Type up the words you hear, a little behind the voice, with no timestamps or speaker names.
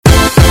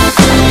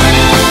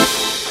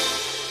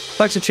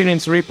Thanks for tuning in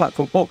to the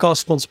Replatform podcast,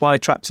 sponsored by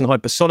Trapped and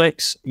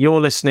Hypersonics.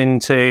 You're listening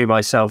to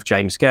myself,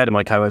 James Gerd, and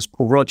my co-host,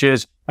 Paul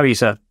Rogers. How are you,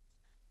 sir?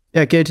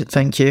 Yeah, good.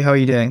 Thank you. How are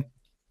you doing?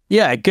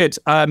 Yeah, good.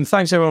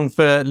 Thanks, everyone,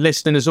 for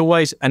listening, as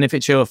always. And if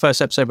it's your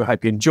first episode, we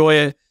hope you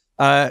enjoy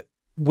it.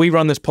 We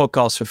run this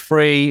podcast for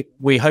free.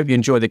 We hope you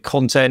enjoy the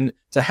content.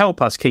 To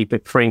help us keep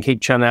it free and keep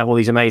churning out all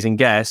these amazing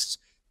guests,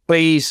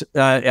 please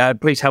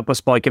help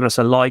us by giving us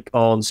a like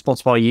on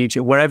Spotify,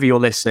 YouTube, wherever you're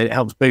listening. It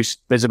helps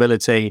boost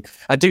visibility.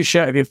 And do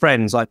share it with your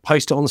friends, like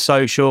post it on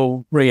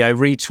social,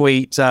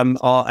 retweet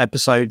our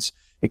episodes,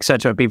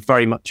 etc. It'd be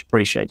very much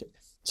appreciated.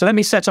 So let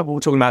me set up what we're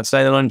talking about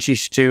today, and I'll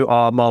introduce you to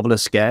our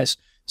marvelous guests.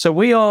 So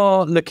we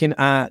are looking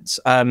at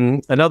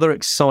another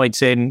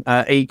exciting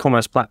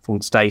e-commerce platform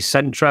today,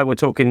 Centra. We're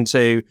talking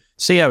to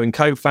CEO and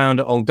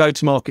co-founder on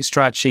go-to-market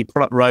strategy,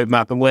 product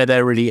roadmap, and where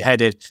they're really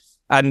headed.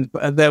 And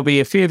there'll be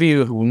a few of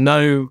you who will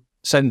know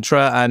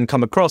Centra and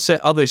come across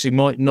it, others who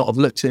might not have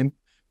looked at it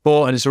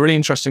before. And it's a really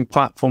interesting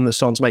platform that's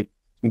starting to make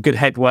some good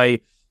headway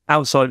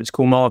outside of its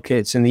core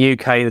markets. In the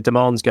UK, the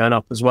demand's going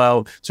up as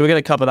well. So we're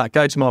going to cover that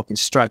go-to-market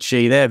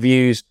strategy, their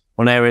views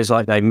on areas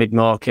like the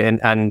mid-market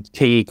and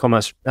key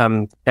e-commerce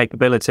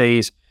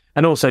capabilities,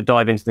 and also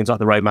dive into things like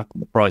the roadmap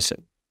and the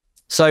pricing.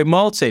 So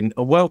Martin,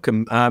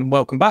 welcome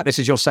back. This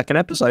is your second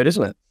episode,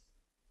 isn't it?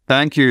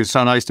 Thank you.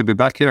 So nice to be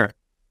back here.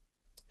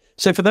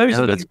 So for those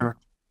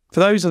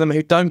of them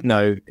who don't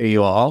know who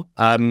you are,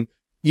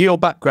 your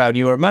background,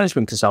 you were a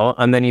management consultant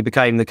and then you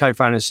became the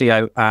co-founder and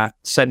CEO at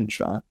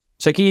Centra.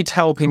 So can you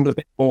tell people a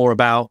bit more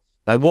about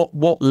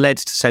what led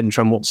to Centra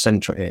and what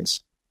Centra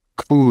is?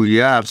 Cool.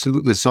 Yeah,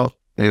 absolutely. So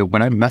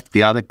when I met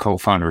the other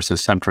co-founders of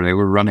Centra, they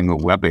were running a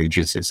web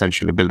agency,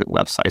 essentially building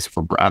websites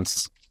for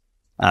brands.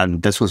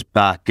 And this was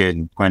back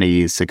in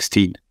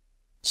 2016.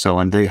 So,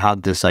 and they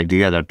had this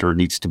idea that there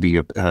needs to be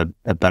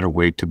a better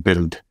way to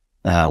build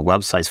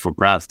websites for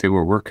brands. They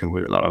were working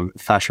with a lot of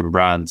fashion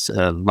brands,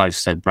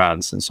 lifestyle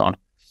brands, and so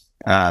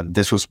on.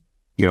 This was,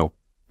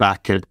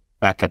 back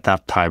at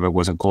that time, it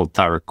wasn't called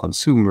direct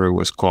consumer. It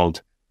was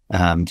called,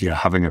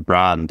 having a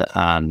brand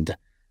and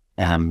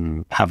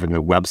having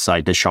a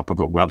website, a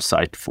shoppable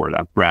website for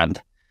that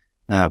brand.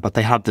 But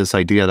they had this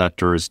idea that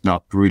there is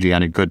not really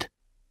any good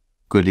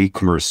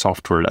e-commerce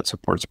software that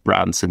supports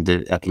brands, and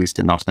at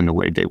least not in the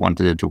way they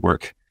wanted it to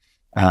work.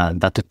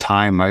 And at the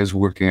time, I was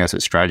working as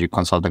a strategy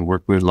consultant,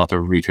 worked with a lot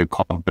of retail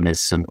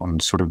companies and on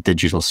sort of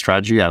digital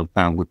strategy.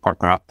 And we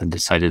partnered up and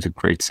decided to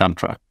create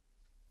Centra.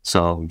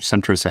 So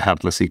Centra is a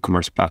headless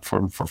e-commerce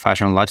platform for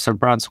fashion and lifestyle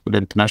brands with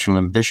international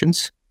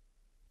ambitions.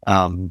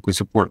 We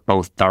support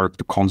both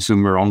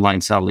direct-to-consumer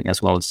online selling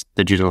as well as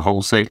digital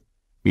wholesale,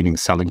 meaning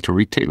selling to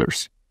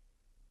retailers.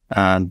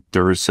 And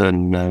there is a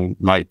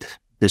light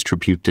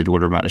distributed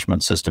order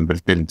management system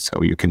built in,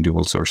 so you can do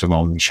all sorts of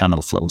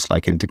omni-channel flows,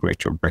 like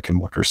integrate your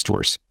brick-and-mortar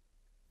stores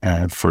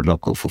for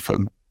local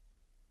fulfillment.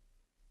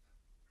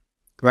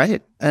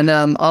 Great. And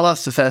I'll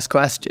ask the first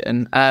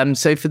question.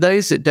 So for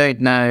those that don't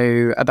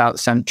know about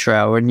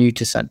Centra or are new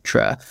to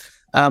Centra,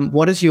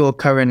 what does your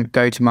current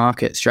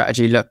go-to-market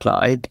strategy look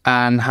like,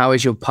 and how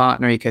is your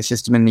partner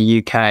ecosystem in the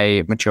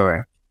UK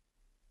maturing?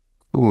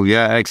 Oh,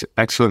 yeah,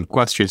 excellent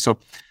question. So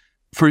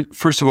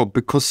first of all,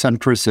 because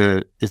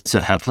Centra it's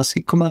a headless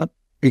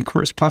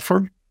e-commerce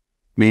platform,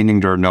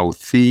 meaning there are no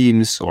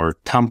themes or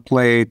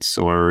templates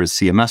or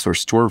CMS or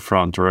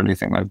storefront or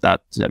anything like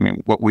that. I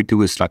mean, what we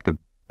do is like the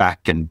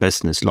back-end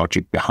business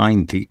logic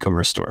behind the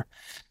e-commerce store.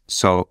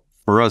 So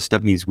for us,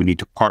 that means we need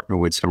to partner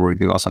with some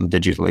really awesome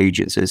digital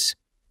agencies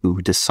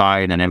who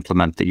design and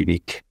implement the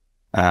unique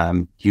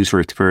user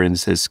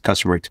experiences,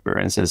 customer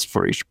experiences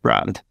for each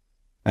brand.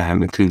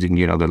 Including,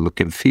 the look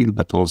and feel,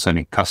 but also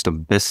any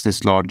custom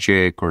business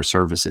logic or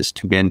services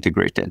to be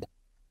integrated.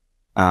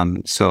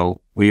 So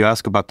when you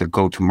ask about the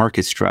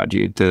go-to-market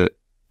strategy,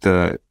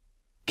 the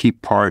key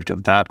part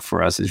of that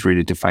for us is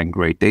really to find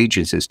great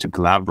agencies to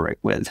collaborate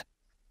with.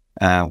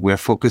 We're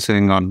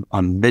focusing on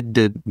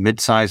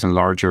mid-size and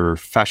larger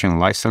fashion and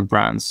lifestyle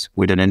brands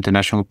with an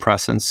international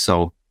presence.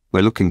 So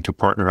we're looking to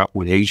partner up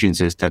with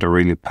agencies that are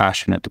really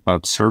passionate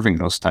about serving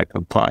those type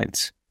of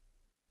clients.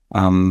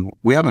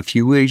 We have a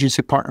few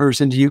agency partners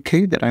in the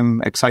UK that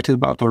I'm excited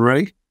about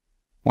already.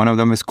 One of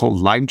them is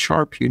called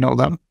LineSharp. You know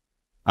them?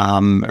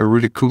 A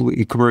really cool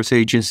e-commerce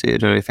agency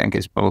that I think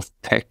is both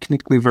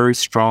technically very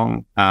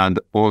strong and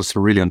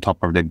also really on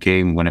top of the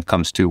game when it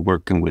comes to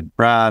working with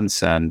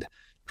brands and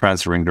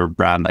transferring their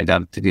brand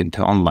identity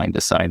into online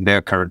design.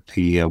 They're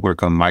currently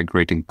working on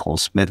migrating Paul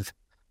Smith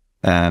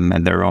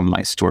and their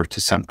online store to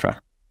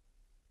Centra.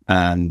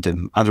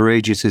 And other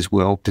agencies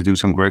we hope to do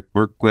some great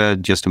work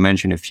with. Just to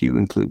mention a few,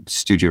 include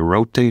Studio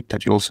Rotate,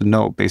 that you also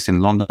know, based in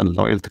London,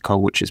 Loyalty Co,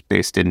 which is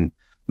based in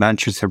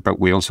Manchester, but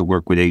we also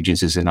work with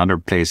agencies in other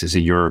places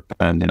in Europe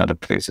and in other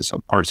places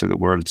or parts of the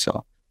world.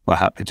 So we're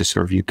happy to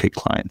serve UK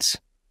clients.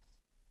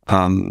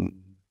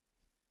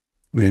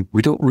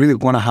 We don't really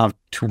want to have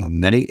too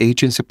many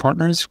agency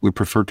partners. We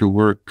prefer to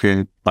work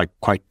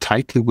quite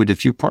tightly with a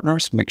few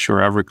partners, make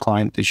sure every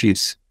client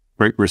achieves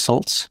great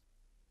results.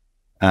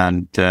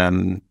 And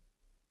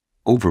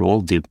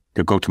overall, the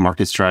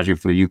go-to-market strategy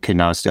for the UK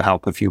now is to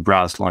help a few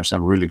brands launch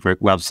some really great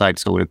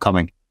websites over the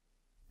coming,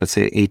 let's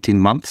say, 18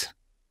 months.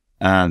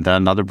 And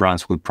then other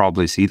brands will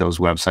probably see those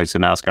websites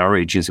and ask our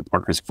agency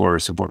partners for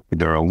support with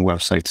their own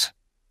websites.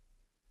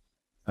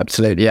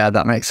 Absolutely. Yeah,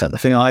 that makes sense. I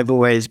think I've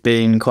always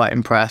been quite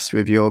impressed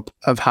with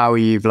how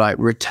you've like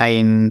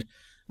retained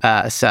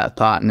a set of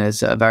partners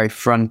that are very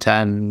front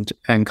end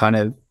and kind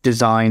of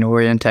design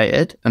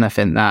orientated. And I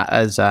think that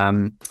has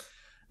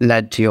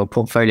led to your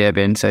portfolio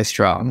being so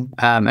strong.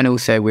 And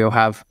also we'll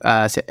have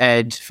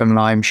Ed from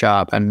Lime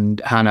Sharp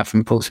and Hannah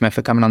from Paul Smith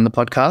are coming on the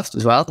podcast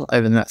as well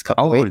over the next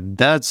couple of weeks. Oh,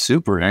 that's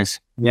super nice.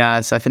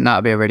 Yeah, so I think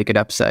that'll be a really good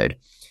episode.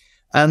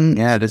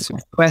 Yeah, that's a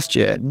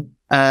question.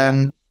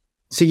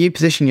 So you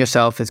position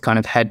yourself as kind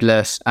of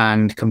headless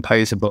and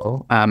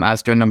composable,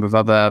 as do a number of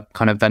other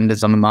kind of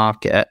vendors on the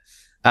market.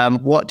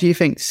 What do you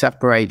think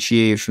separates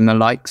you from the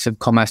likes of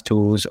Commerce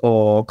Tools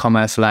or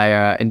Commerce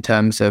Layer in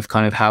terms of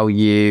kind of how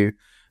you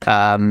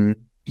provide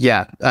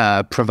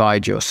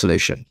your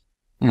solution?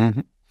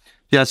 Mm-hmm.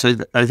 Yeah, so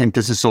I think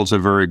this is also a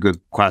very good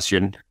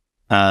question.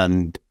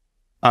 And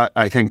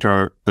I think there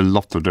are a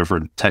lot of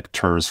different tech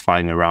terms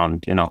flying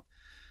around,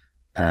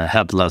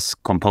 headless,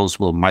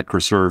 composable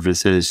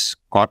microservices.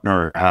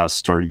 Gartner has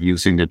started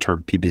using the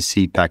term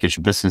PBC,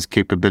 package business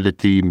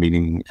capability,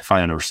 meaning, if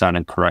I understand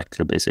it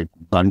correctly, basically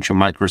a bunch of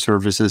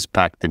microservices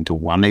packed into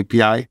one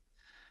API.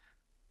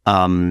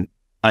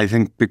 I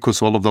think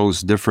because all of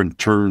those different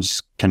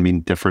terms can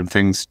mean different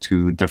things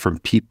to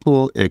different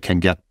people, it can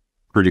get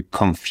pretty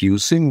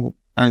confusing.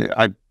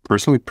 I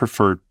personally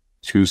prefer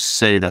to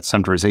say that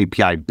Centra is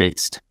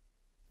API-based,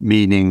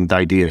 meaning the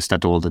idea is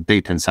that all the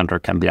data in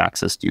Centra can be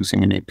accessed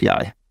using an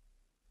API.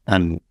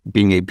 And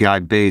being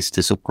API-based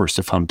is, of course,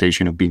 the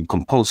foundation of being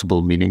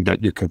composable, meaning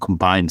that you can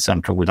combine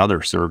Centra with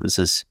other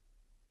services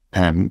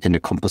in the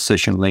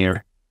composition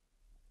layer.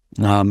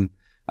 I'm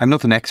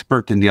not an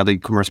expert in the other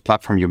e-commerce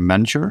platform you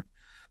mentioned,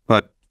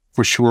 but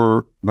for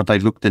sure, what I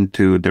looked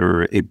into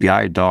their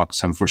API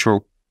docs, and for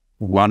sure,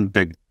 one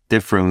big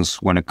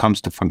difference when it comes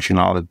to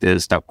functionality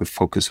is that we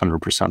focus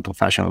 100% on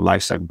fashion and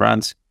lifestyle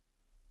brands,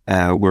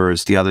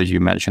 whereas the others you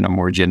mentioned are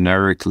more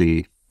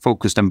generically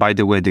focused. And by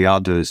the way, the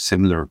other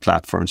similar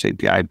platforms,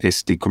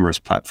 API-based e-commerce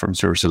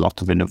platforms, there's a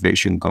lot of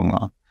innovation going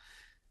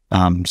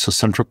on. So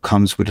Centra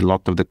comes with a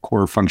lot of the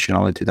core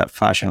functionality that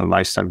fashion and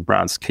lifestyle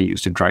brands can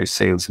use to drive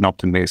sales and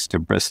optimize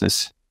their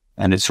business.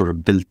 And it's sort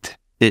of built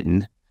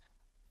in.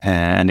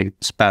 And it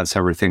spans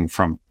everything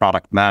from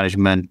product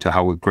management to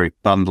how we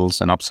create bundles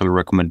and upsell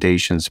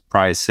recommendations,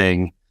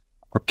 pricing,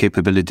 or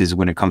capabilities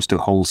when it comes to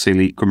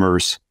wholesale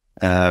e-commerce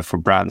for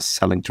brands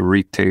selling to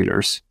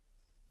retailers.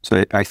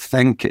 So I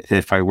think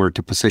if I were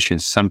to position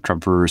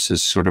Centra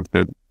versus sort of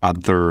the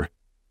other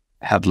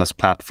headless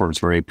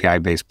platforms or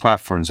API-based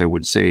platforms, I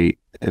would say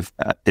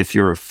if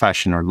you're a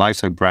fashion or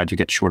lifestyle brand, you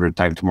get shorter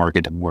time to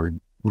market and more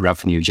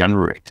revenue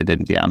generated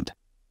in the end.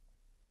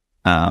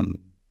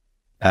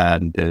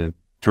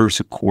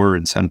 There's a core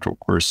in Centra, of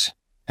course,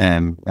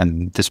 and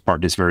this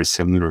part is very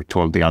similar to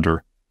all the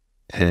other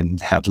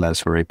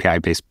headless or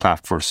API-based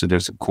platforms. So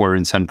there's a core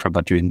in Centra,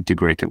 but you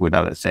integrate it with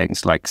other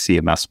things like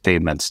CMS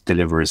payments,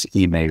 deliveries,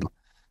 email,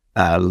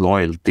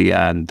 loyalty,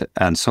 and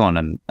so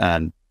on.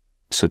 And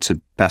so it's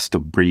a best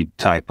of breed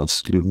type of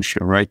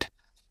solution, right?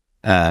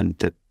 And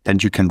then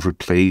you can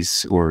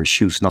replace or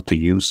choose not to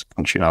use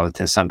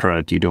functionality in Centra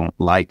that you don't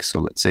like. So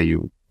let's say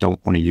you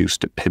don't want to use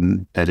the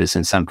PIM that is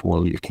in Centra,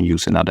 well, you can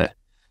use another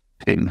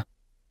PIM.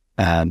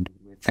 And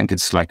I think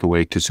it's like a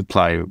way to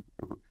supply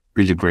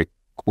really great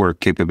core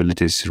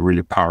capabilities,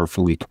 really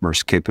powerful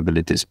e-commerce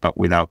capabilities, but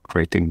without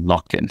creating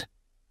lock-in.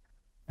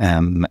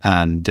 And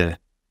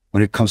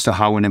when it comes to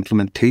how an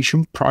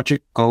implementation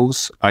project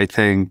goes, I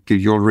think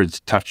you already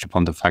touched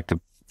upon the fact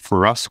that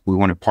for us, we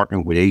want to partner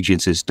with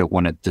agencies that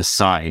want to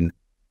design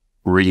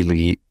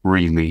really,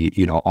 really,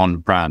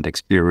 on-brand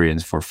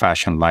experience for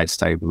fashion,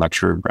 lifestyle,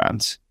 luxury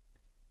brands.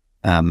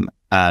 And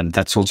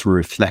that's also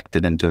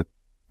reflected into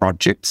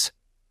projects.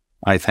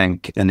 I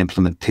think an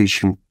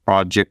implementation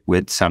project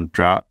with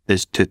Centra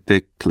is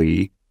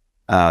typically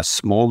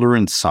smaller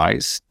in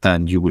size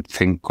than you would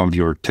think of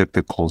your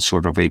typical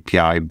sort of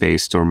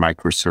API-based or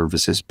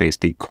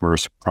microservices-based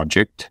e-commerce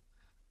project.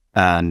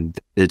 And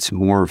it's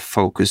more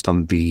focused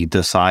on the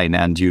design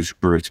and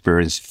user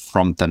experience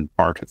front-end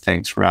part of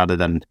things rather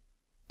than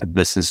the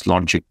business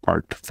logic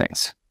part of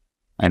things.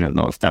 I don't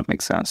know if that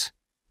makes sense.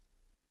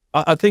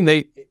 I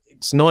think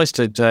it's nice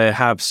to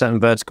have certain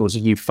verticals that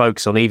you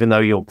focus on, even though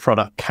your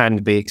product can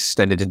be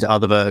extended into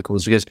other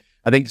verticals, because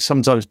I think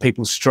sometimes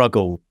people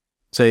struggle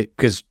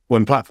because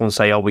when platforms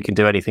say, we can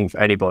do anything for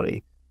anybody,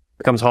 it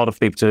becomes harder for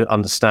people to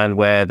understand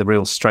where the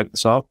real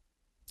strengths are.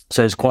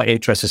 So it's quite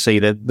interesting to see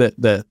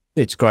that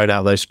it's grown out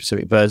of those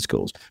specific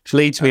verticals, which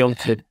leads me on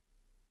to...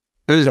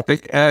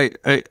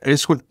 I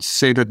just would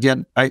say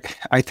that,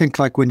 I think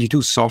like when you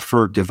do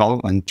software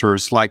development,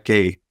 there's like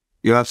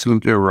you're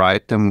absolutely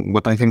right. And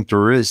what I think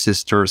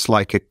there's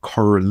like a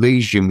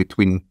correlation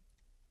between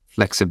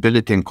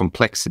flexibility and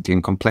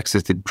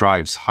complexity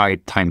drives high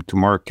time to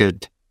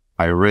market,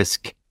 high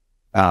risk,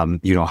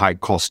 high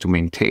cost to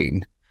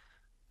maintain.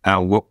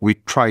 What we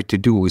try to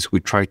do is we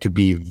try to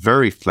be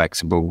very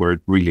flexible where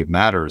it really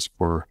matters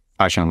for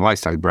fashion and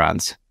lifestyle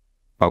brands,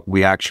 but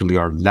we actually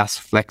are less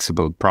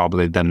flexible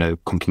probably than a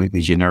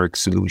completely generic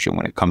solution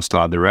when it comes to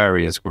other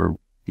areas where,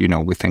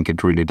 we think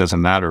it really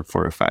doesn't matter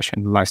for a fashion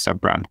and lifestyle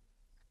brand.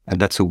 And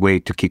that's a way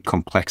to keep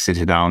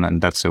complexity down,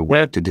 and that's a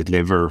way to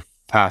deliver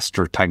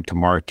faster time to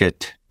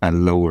market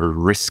and lower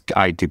risk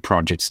IT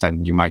projects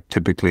than you might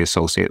typically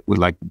associate with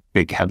like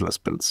big headless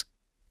builds.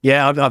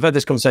 Yeah, I've had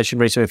this conversation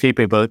recently with a few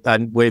people,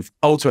 and with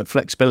ultimate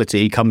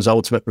flexibility comes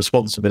ultimate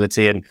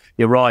responsibility. And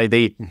you're right,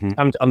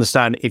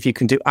 understand if you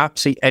can do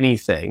absolutely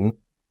anything,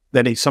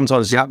 then it's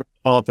sometimes hard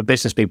for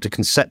business people to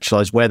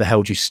conceptualize where the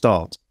hell do you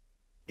start.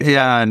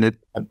 Yeah, and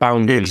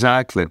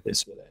exactly.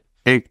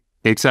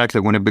 Exactly.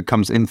 When it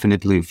becomes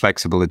infinitely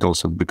flexible, it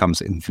also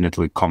becomes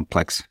infinitely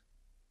complex.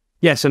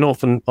 Yes, and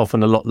often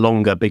a lot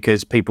longer,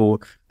 because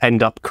people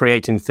end up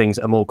creating things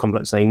that are more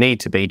complex than they need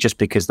to be just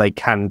because they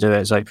can do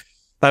it. So,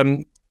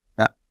 and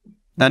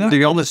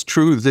the honest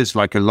truth is,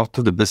 like, a lot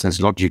of the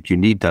business logic you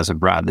need as a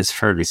brand is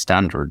fairly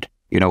standard.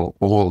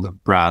 All the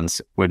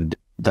brands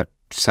that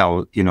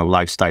sell,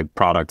 lifestyle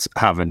products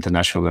have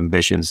international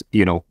ambitions.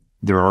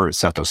 There are a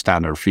set of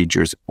standard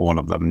features all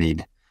of them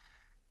need,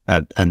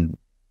 and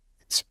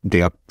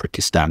they are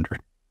pretty standard.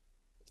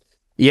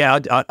 Yeah,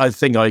 I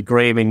think I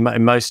agree. I mean,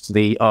 in most of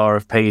the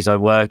RFPs I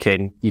work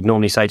in, you'd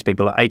normally say to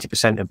people that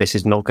 80% of this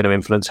is not going to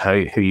influence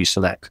who you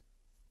select.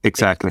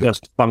 Exactly. It's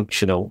just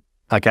functional.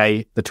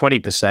 Okay, the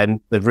 20%,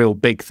 the real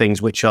big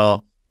things, which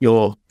are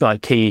your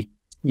key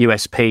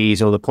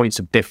USPs or the points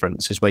of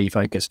difference, is where you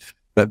focus.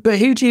 But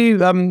who do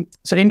you,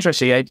 so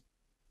interesting,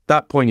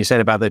 that point you said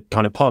about the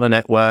kind of partner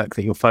network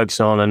that you're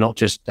focusing on and not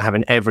just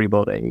having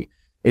everybody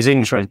is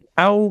interesting.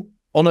 How,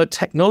 on a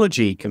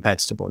technology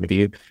competitor point of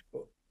view,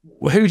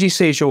 who do you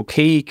see as your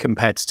key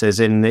competitors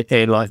in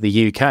like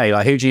the UK?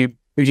 Like who do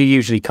you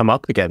usually come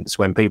up against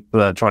when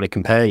people are trying to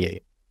compare you?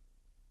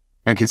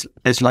 I think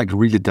it's like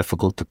really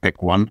difficult to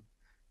pick one.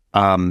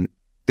 There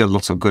are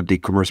lots of good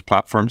e-commerce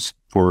platforms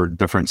for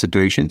different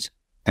situations.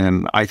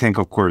 And I think,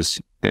 of course,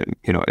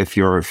 if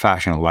you're a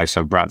fashion and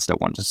lifestyle brands that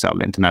want to sell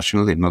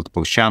internationally in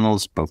multiple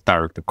channels, both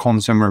direct to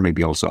consumer,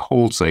 maybe also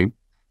wholesale,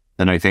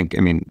 then I think,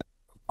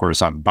 of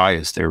course, I'm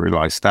biased, I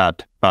realize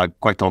that. But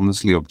quite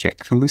honestly,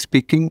 objectively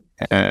speaking,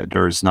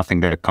 there's nothing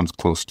that comes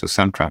close to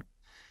Centra.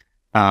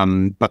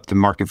 But the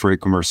market for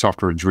e-commerce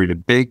software is really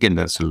big, and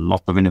there's a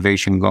lot of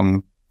innovation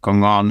going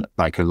on,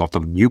 like a lot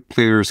of new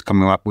players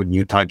coming up with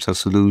new types of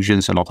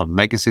solutions, a lot of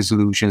legacy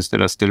solutions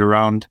that are still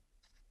around.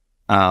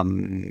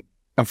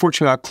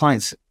 Unfortunately, our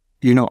clients,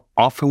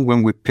 often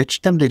when we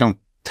pitch them, they don't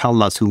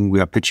tell us who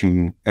we are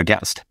pitching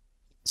against.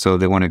 So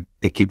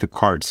they keep the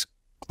cards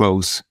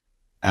close.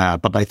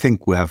 But I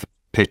think we have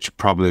pitched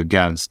probably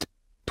against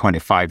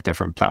 25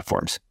 different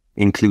platforms,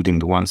 including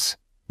the ones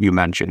you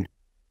mentioned.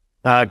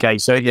 Okay,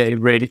 so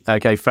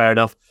fair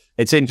enough.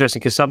 It's interesting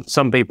because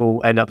some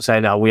people end up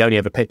saying, we're only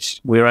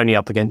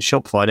up against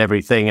Shopify and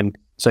everything. And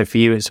so for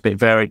you, it's a bit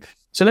varied.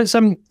 So let's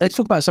talk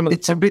about some of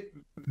It's a bit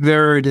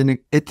varied, and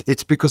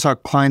it's because our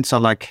clients are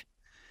like,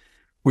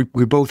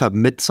 we both have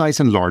mid-size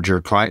and larger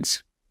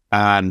clients,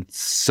 and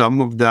some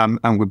of them,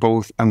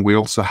 and we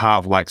also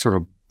have like sort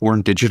of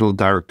born digital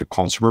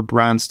direct-to-consumer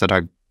brands that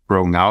are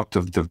growing out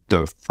of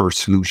the first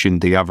solution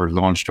they ever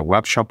launched a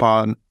web shop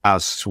on,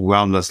 as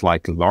well as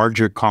like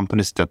larger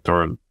companies that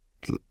are,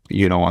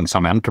 on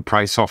some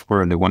enterprise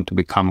software and they want to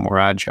become more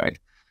agile.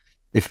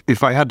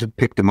 If I had to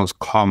pick the most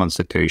common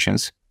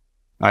situations,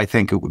 I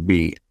think it would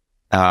be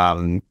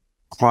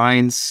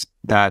clients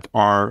that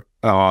are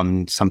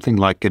on something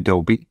like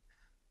Adobe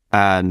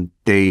and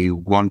they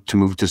want to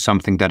move to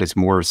something that is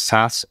more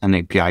SaaS and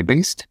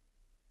API-based.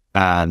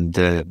 And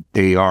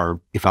they are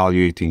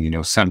evaluating,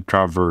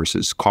 Centra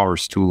versus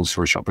Commerce Tools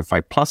or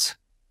Shopify Plus.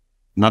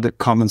 Another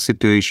common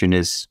situation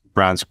is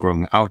brands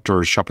growing out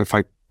or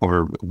Shopify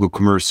or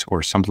WooCommerce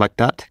or something like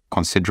that,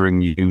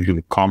 considering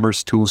usually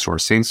Commerce Tools or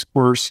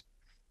Salesforce.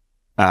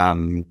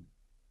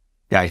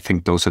 I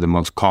think those are the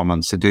most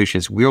common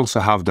situations. We also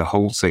have the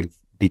wholesale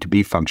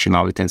B2B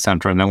functionality in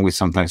Centra, and then we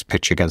sometimes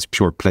pitch against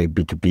pure play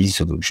B2B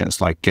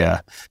solutions like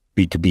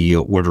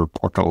B2B order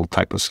portal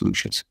type of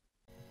solutions.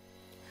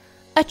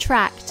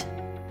 Attract,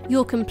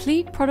 your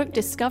complete product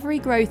discovery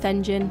growth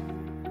engine.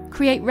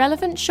 Create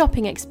relevant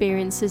shopping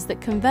experiences that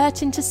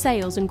convert into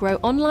sales and grow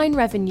online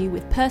revenue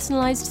with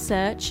personalized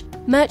search,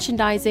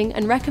 merchandising,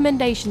 and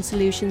recommendation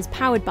solutions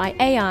powered by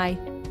AI.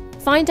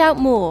 Find out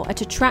more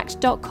at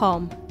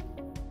attract.com.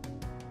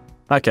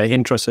 Okay,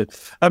 interesting.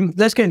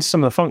 Let's get into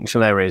some of the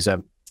functional areas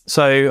then.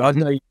 So I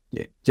know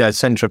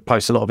Centra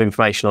posts a lot of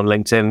information on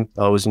LinkedIn.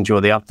 I always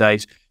enjoy the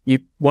updates.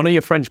 One of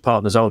your French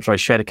partners, Ultra,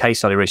 shared a case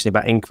study recently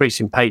about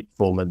increasing page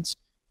performance.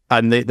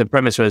 And the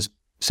premise was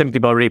simply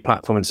by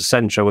replatforming to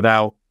Centra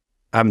without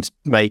having to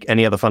make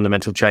any other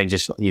fundamental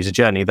changes to the user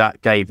journey,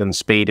 that gave them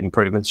speed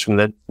improvements from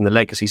the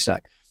legacy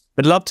stack.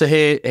 But I'd love to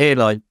hear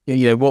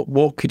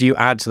what could you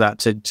add to that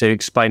to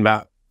explain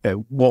about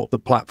what the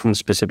platform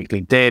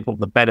specifically did, what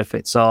the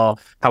benefits are,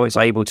 how it's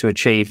able to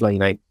achieve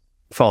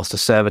faster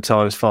server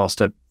times,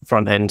 faster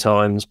front end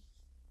times?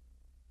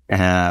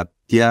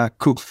 Yeah,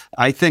 cool.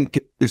 I think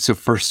so.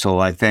 First of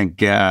all, I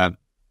think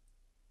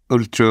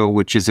Ultra,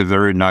 which is a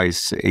very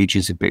nice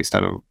agency based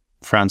out of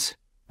France,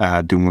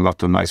 doing a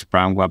lot of nice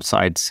brand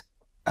websites.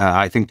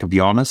 I think, to be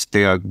honest,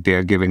 they are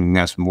giving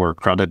us more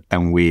credit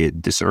than we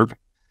deserve.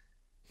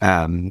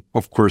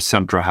 Of course,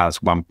 Centra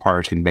has one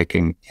part in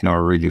making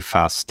a really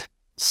fast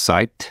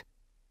site,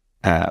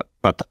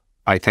 but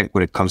I think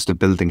when it comes to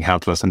building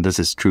headless, and this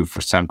is true for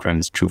Centra and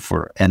it's true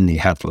for any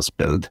headless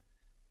build,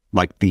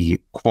 like the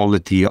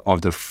quality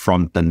of the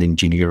front end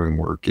engineering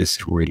work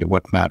is really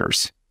what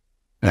matters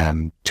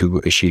to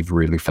achieve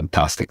really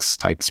fantastic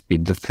site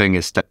speed. The thing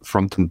is that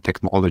front end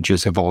technology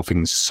is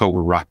evolving so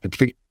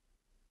rapidly,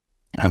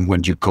 and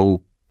when you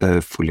go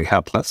fully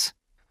headless,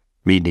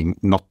 meaning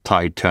not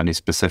tied to any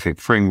specific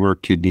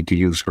framework you need to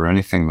use or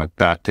anything like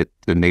that, it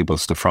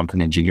enables the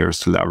front-end engineers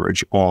to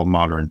leverage all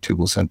modern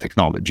tools and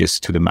technologies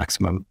to the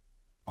maximum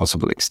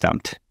possible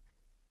extent.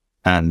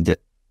 And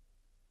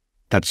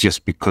that's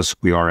just because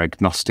we are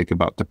agnostic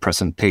about the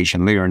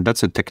presentation layer. And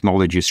that's a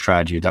technology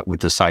strategy that we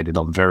decided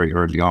on very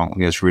early on.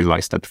 We just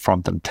realized that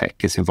front-end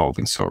tech is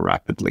evolving so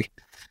rapidly.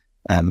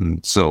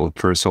 So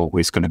there's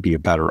always going to be a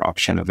better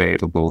option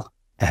available.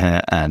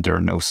 And there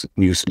are no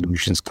new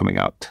solutions coming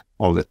out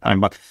all the time.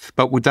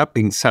 But with that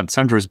being said,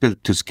 Centra is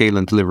built to scale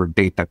and deliver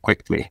data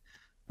quickly.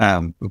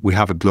 We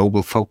have a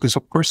global focus,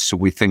 of course. So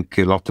we think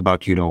a lot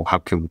about, how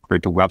can we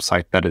create a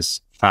website that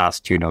is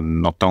fast,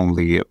 not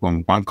only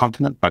on one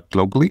continent, but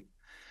globally.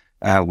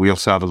 We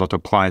also have a lot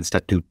of clients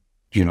that do,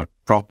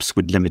 drops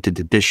with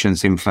limited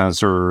editions,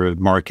 influencer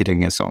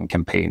marketing and so on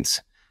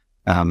campaigns.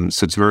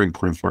 So it's very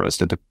important for us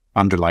that the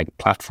underlying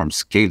platform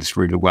scales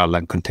really well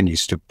and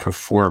continues to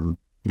perform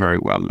very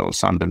well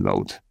also under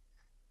load.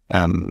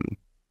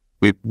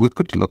 We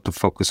put a lot of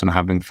focus on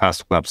having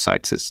fast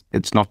websites.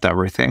 It's not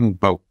everything,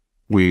 but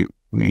we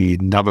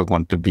never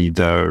want to be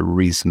the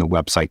reason the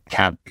website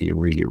can't be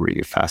really,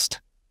 really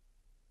fast.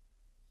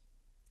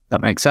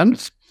 That makes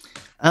sense.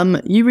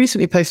 You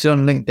recently posted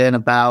on LinkedIn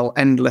about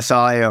endless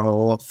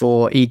aisle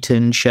for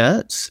Eton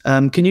shirts.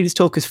 Can you just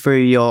talk us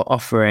through your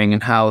offering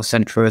and how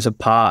Centra is a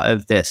part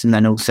of this, and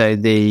then also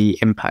the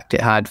impact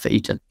it had for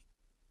Eton?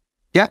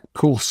 Yeah,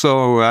 cool.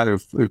 So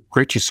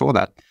great you saw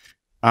that.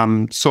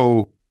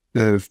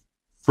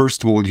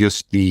 First of all,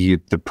 just the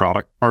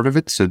product part of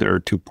it. So there are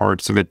two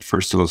parts of it.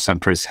 First of all,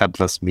 Centra is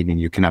headless, meaning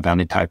you can have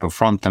any type of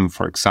front end.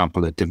 For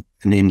example, an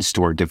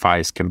in-store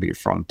device can be a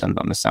front end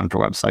on the Centra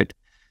website.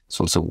 It's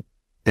also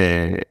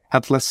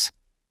headless,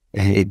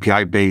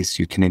 API-based.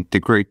 You can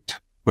integrate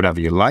whatever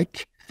you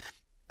like.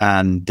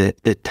 And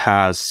it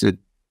has...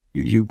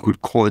 you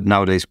could call it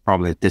nowadays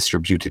probably a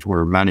distributed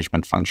order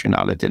management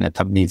functionality, and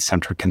it means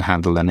Centra can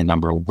handle any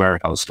number of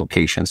warehouse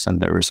locations,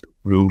 and there is a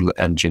rule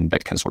engine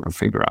that can sort of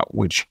figure out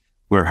which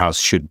warehouse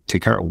should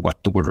take care of what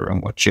order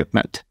and what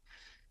shipment.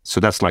 So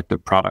that's like the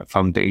product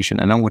foundation.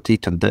 And then what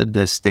Eton did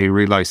is they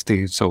realized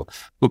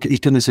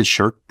Eton is a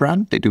shirt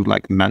brand. They do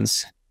like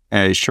men's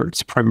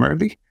shirts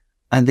primarily,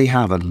 and they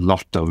have a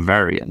lot of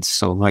variants.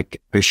 So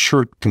like a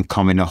shirt can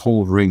come in a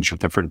whole range of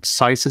different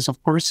sizes,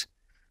 of course,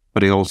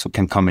 but it also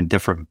can come in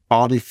different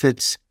body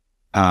fits.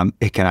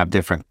 It can have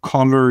different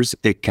colors.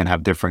 It can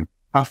have different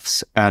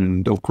cuffs.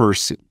 And of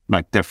course,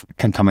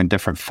 can come in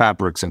different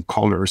fabrics and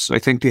colors. So I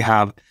think they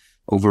have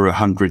over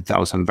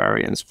 100,000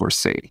 variants for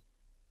sale.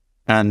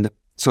 And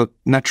so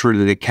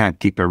naturally, they can't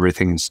keep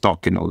everything in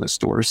stock in all the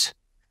stores.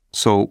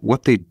 So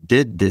what they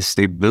did is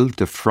they built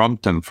a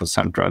front end for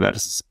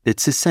Centra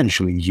it's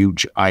essentially a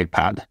huge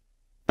iPad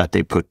that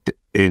they put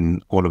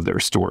in all of their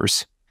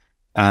stores.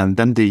 And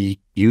then they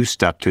use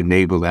that to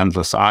enable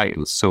endless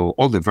aisles. So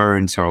all the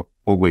variants are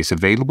always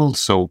available.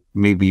 So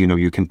maybe,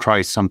 you can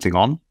try something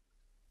on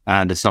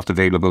and it's not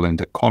available in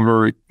the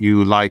color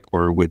you like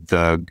or with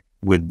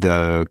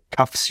the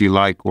cuffs you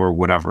like or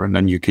whatever. And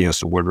then you can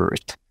just order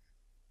it.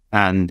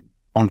 And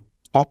on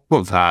top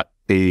of that,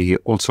 they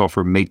also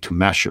offer made to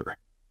measure.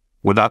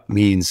 What that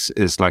means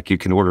is like you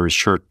can order a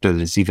shirt that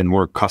is even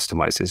more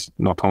customized. It's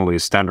not only a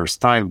standard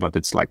style, but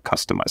it's like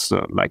customized.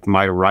 So like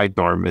my right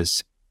arm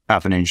is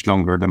half an inch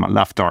longer than my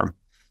left arm.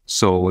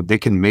 So they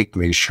can make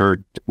me a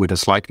shirt with a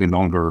slightly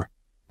longer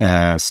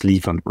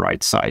sleeve on the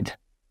right side.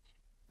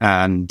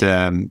 And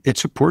it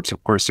supports,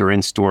 of course, their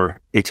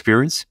in-store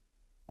experience,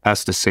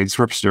 as the sales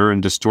reps there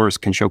in the stores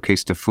can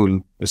showcase the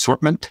full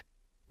assortment,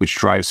 which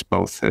drives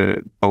both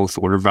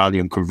order value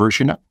and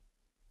conversion up.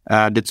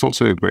 And it's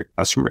also a great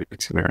customer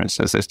experience,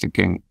 as they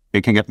can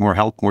get more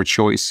help, more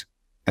choice,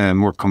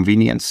 more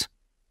convenience.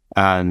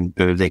 And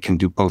they can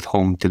do both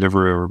home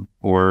delivery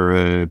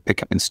or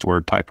pick up in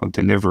store type of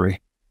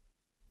delivery.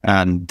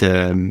 And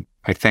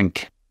I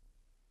think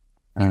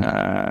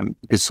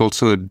it's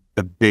also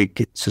a big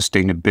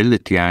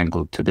sustainability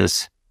angle to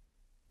this,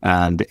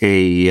 and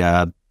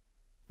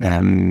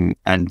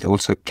and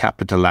also a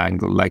capital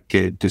angle. Like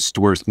the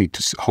stores need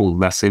to hold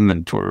less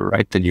inventory,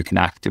 right? Then you can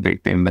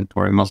activate the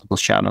inventory in multiple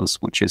channels,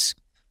 which is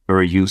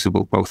very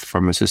usable both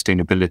from a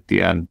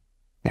sustainability and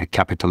a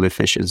capital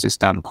efficiency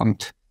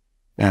standpoint.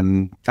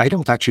 I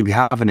don't actually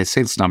have any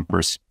sales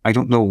numbers. I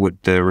don't know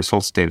what the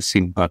results they've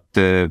seen, but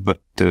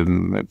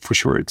for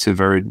sure, it's a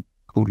very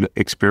cool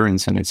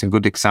experience, and it's a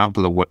good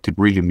example of what it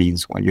really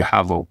means when you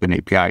have open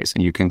APIs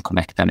and you can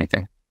connect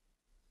anything.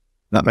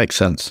 That makes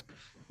sense.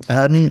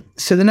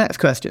 So the next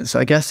question. So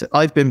I guess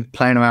I've been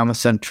playing around with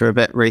Centra a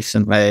bit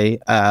recently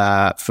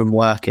from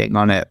working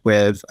on it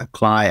with a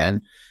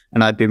client,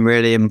 and I've been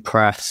really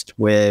impressed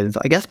with,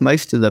 I guess,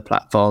 most of the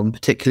platform,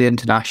 particularly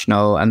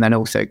international, and then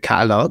also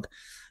catalog.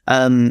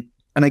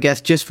 And I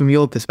guess just from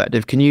your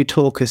perspective, can you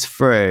talk us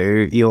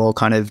through your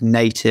kind of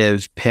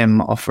native PIM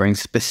offering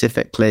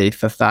specifically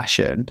for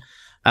fashion,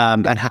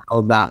 and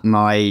how that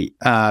might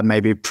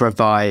maybe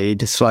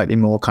provide slightly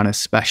more kind of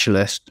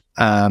specialist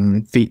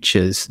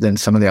features than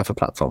some of the other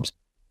platforms?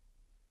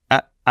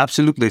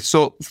 Absolutely.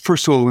 So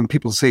first of all, when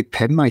people say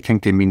PIM, I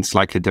think they mean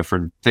slightly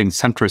different things.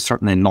 Centra is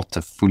certainly not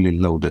a fully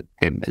loaded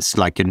PIM. It's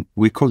like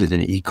we call it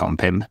an ecom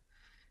PIM,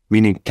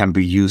 meaning it can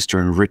be used to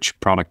enrich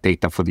product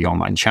data for the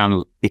online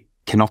channel. It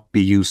cannot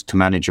be used to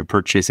manage a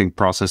purchasing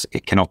process.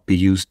 It cannot be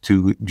used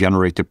to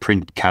generate a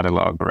print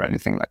catalog or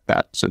anything like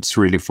that. So it's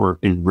really for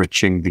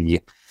enriching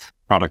the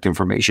product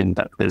information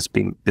that is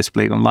being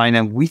displayed online.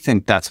 And we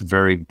think that's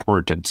very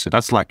important. So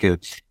that's like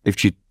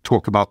if you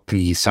talk about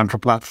the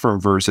Centra platform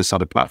versus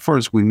other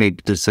platforms, we made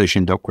the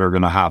decision that we're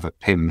going to have a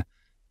PIM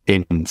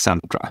in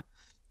Centra.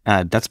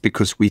 That's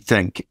because we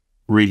think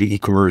really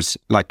e-commerce,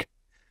 like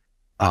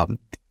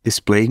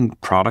displaying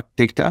product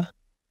data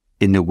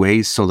in a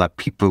way so that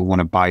people want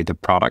to buy the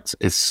products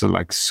is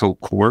so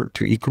core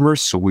to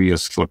e-commerce. So we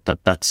just thought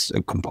that that's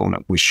a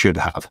component we should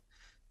have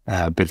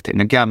built in.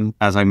 Again,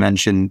 as I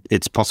mentioned,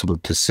 it's possible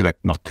to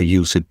select not to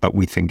use it, but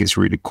we think it's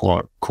really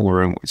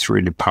core and it's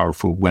really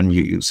powerful when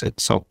you use it.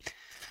 So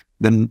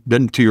then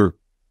to your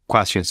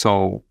question,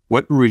 so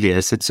what really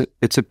is,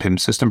 it's a PIM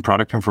system,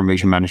 product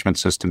information management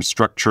system,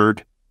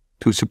 structured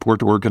to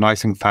support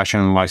organizing fashion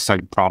and lifestyle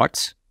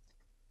products.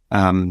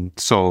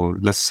 So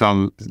let's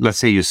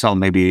say you sell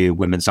maybe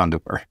women's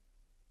underwear.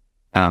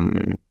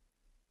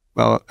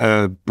 Well,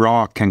 a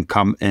bra can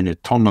come in a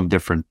ton of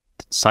different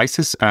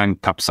sizes and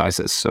cup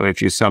sizes. So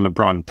if you sell a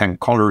bra in 10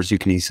 colors, you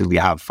can easily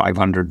have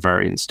 500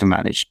 variants to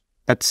manage.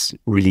 That's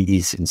really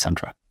easy in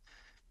Centra.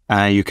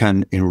 You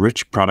can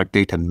enrich product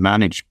data,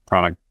 manage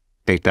product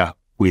data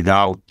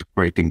without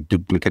creating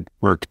duplicate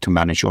work to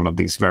manage all of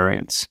these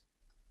variants.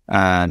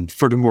 And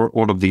furthermore,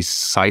 all of these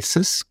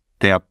sizes,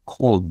 they are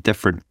called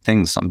different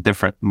things on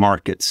different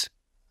markets.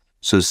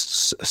 So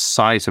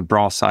size of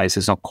bra size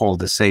is not called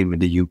the same in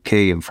the UK,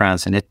 in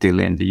France, in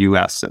Italy, in the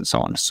US, and so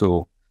on.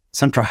 So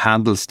Centra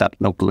handles that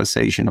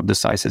localization of the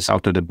sizes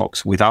out of the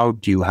box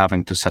without you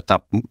having to set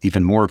up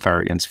even more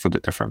variants for the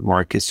different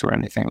markets or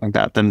anything like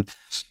that.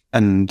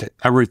 And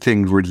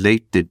everything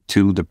related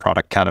to the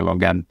product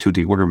catalog and to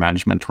the order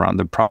management around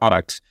the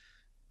products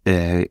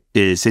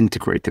is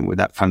integrating with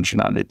that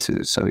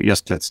functionality. So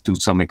just let's do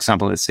some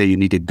example. Let's say you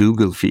need a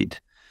Google feed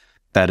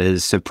that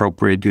is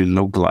appropriately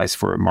localized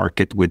for a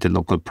market with the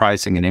local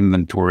pricing and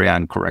inventory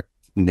and correct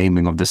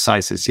naming of the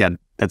sizes. Yeah,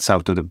 that's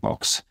out of the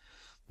box.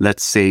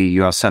 Let's say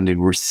you are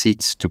sending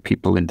receipts to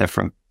people in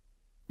different,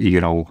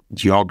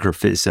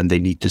 geographies, and they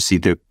need to see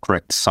the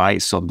correct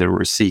size of the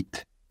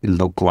receipt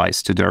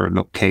localized to their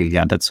locale.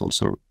 Yeah, that's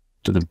also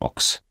to the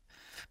box.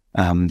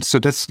 So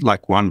that's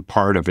like one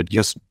part of it,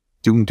 just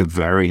doing the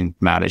variant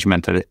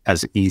management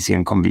as easy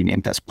and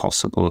convenient as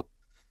possible.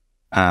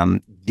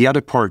 The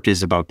other part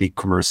is about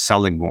e-commerce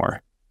selling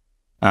more.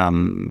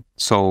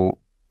 So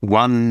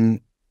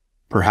one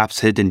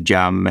perhaps hidden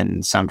gem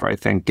in Centra, I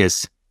think,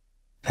 is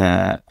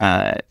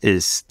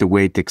the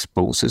way it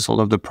exposes all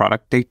of the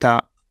product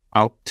data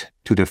out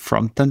to the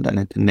front end, and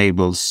it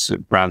enables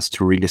brands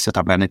to really set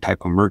up any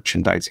type of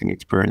merchandising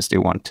experience they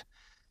want.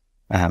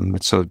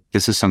 So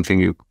this is something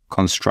you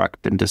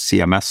construct in the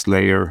CMS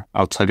layer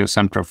outside of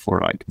Centra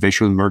for like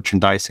visual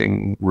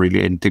merchandising,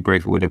 really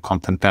integrate with the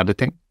content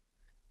editing.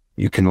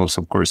 You can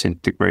also, of course,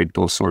 integrate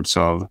all sorts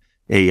of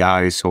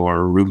AIs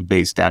or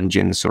rule-based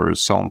engines or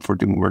so on for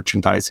doing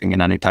merchandising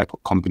in any type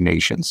of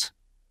combinations.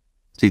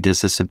 See,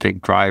 this is a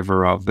big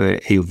driver of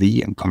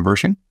AOV and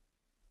conversion.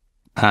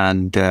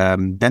 And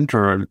then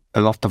there are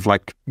a lot of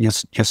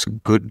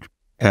just good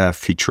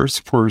features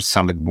for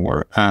selling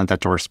more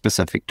that are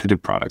specific to the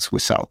products we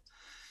sell.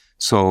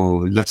 So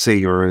let's say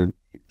you're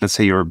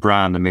a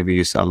brand and maybe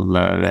you sell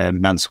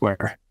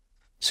menswear.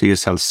 So you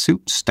sell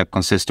suits that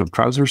consist of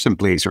trousers and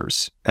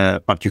blazers,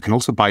 but you can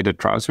also buy the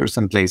trousers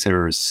and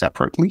blazers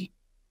separately.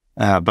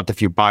 But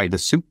if you buy the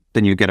suit,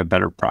 then you get a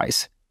better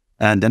price.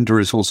 And then there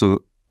is also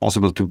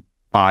possible to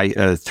buy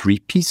a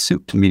 3-piece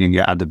suit, meaning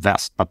you add the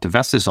vest, but the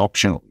vest is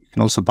optional. You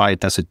can also buy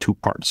it as a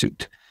 2-part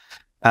suit.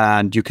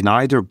 And you can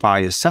either buy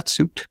a set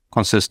suit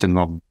consisting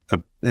of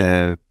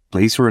a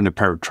blazer and a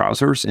pair of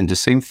trousers in the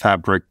same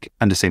fabric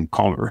and the same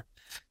color.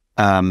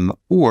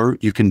 Or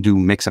you can do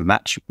mix and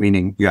match,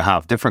 meaning you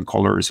have different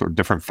colors or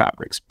different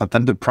fabrics, but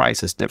then the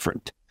price is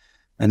different.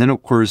 And then,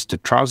 of course, the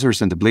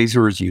trousers and the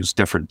blazers use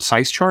different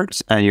size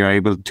charts, and you're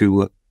able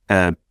to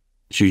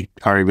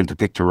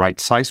pick the right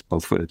size,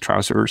 both for the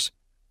trousers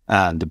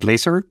and the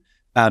blazer.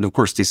 And of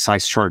course, these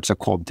size charts are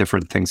called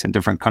different things in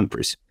different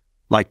countries.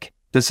 Like,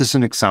 this is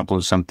an example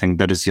of something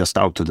that is just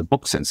out of the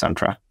box in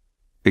Centra,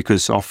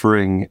 because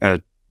offering a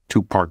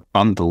 2-part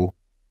bundle,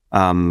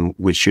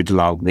 which should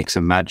allow mix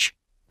and match,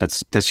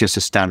 that's just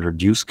a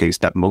standard use case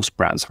that most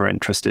brands are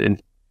interested in.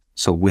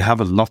 So we have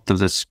a lot of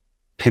this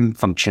PIM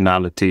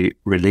functionality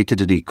related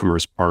to the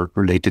e-commerce part,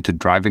 related to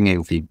driving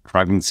AOV,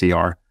 driving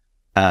CR,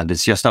 and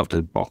it's just out of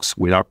the box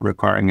without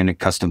requiring any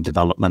custom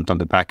development on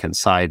the back-end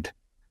side.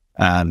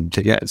 And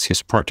it's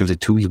just part of the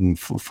tooling.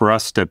 For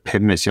us, the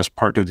PIM is just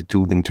part of the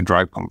tooling to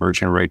drive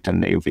conversion rate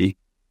and AOV.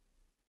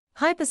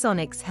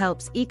 Hypersonics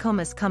helps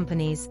e-commerce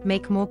companies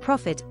make more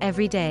profit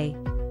every day.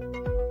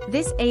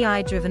 This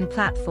AI-driven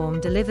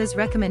platform delivers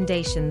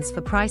recommendations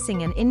for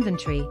pricing and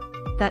inventory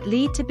that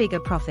lead to bigger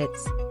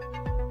profits.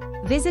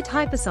 Visit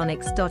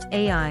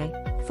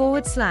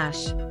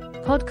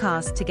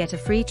hypersonics.ai/podcast to get a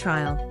free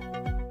trial.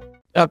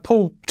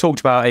 Paul talked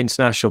about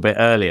international a bit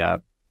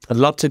earlier. I'd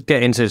love to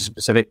get into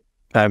specific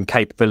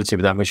capability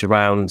with that, which is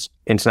around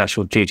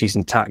international duties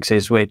and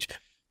taxes, which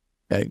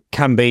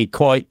can be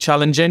quite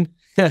challenging,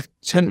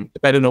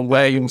 depending on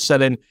where you're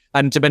selling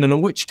and depending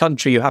on which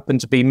country you happen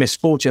to be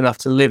misfortunate enough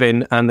to live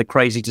in and the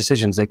crazy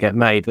decisions that get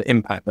made that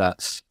impact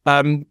that.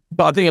 But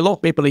I think a lot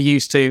of people are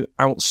used to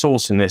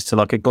outsourcing this to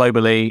like a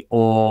Globally,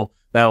 or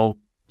they'll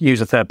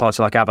use a third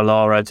party like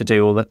Avalara to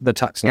do all the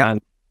tax. Yeah.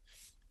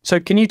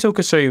 So can you talk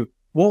us through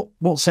what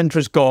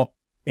Centra's got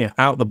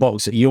out of the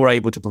box that you're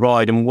able to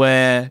provide, and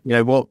where,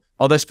 what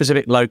are there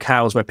specific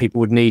locales where people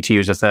would need to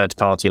use a third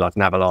party like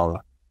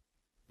Avalara?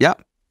 Yeah,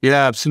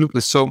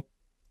 absolutely. So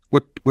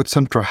what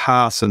Centra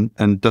has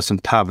and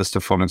doesn't have is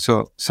the following.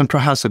 So Centra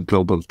has a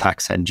global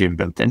tax engine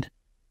built in,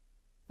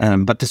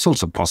 but it's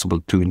also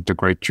possible to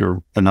integrate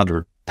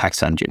another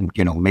tax engine.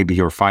 Maybe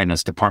your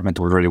finance department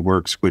already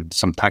works with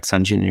some tax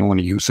engine and you want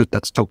to use it.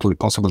 That's totally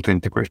possible to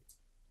integrate.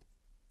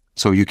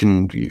 So you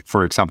can,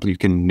 for example, use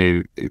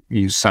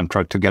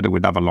Centra together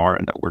with Avalara,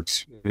 and that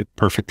works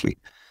perfectly.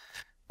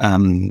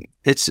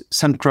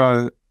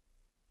 Centra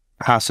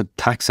has a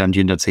tax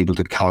engine that's able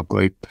to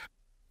calculate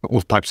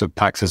all types of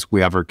taxes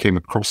we ever came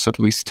across, at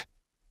least.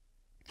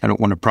 I don't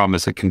want to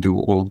promise I can do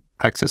all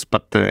taxes,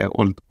 but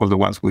all the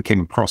ones we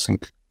came across,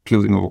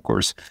 including, of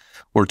course,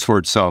 all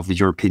sorts of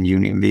European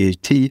Union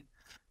VAT,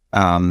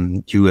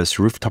 US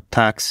rooftop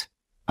tax,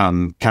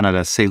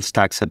 Canada sales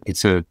tax, and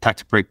it's a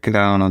tax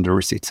breakdown on the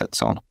receipts and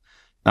so on.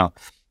 Now,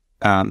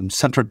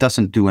 Centra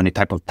doesn't do any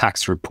type of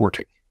tax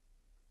reporting,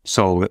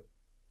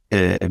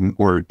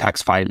 or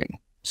tax filing.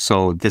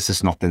 So this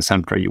is not in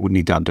Centra. You would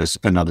need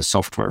another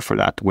software for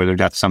that, whether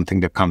that's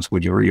something that comes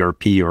with your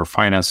ERP or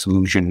finance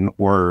solution,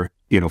 or,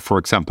 for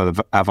example,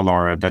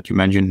 Avalara that you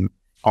mentioned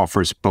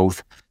offers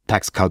both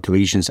tax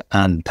calculations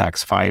and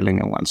tax filing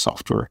in one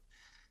software.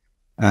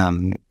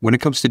 When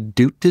it comes to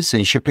duties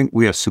and shipping,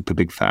 we are super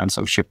big fans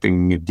of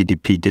shipping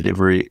DDP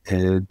delivery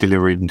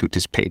and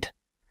duties paid.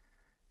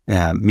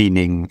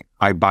 Meaning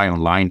I buy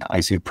online, I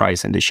see a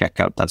price in the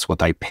checkout, that's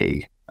what I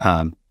pay.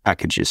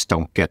 Packages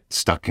don't get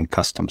stuck in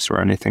customs or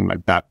anything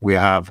like that. We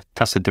have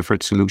tested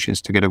different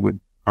solutions together with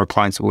our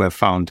clients who have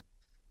found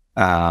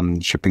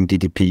shipping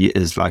DDP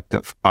is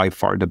by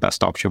far the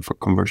best option for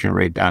conversion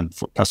rate and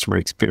for customer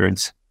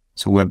experience.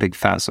 So we're big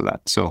fans of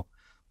that. So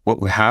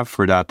what we have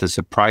for that is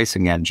a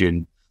pricing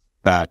engine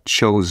that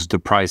shows the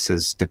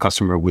prices the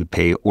customer will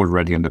pay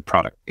already on the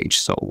product page.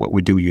 So what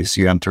we do is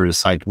you enter the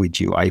site with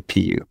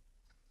UIPU.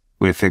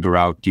 We figure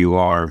out you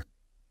are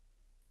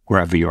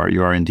wherever you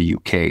are in the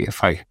UK.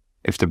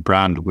 If the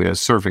brand we're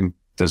serving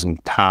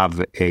doesn't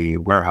have a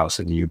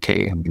warehouse in the UK,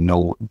 and we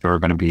know there are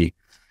going to be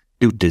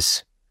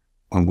duties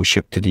when we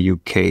ship to the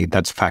UK,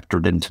 that's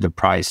factored into the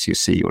price you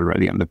see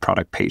already on the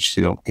product page.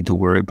 So you don't need to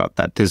worry about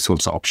that. There's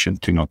also option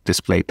to not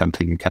display it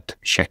until you get to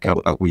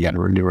checkout, but we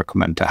generally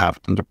recommend to have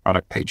it on the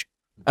product page.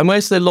 And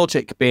where's the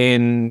logic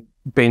being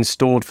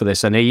stored for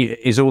this? And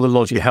is all the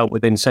logic held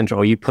within Centra,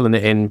 or are you pulling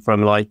it in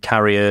from like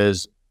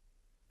carriers?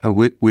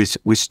 We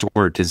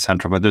store it in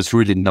Centra, but there's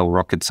really no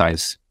rocket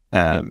science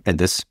in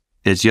this.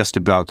 It's just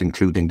about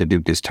including the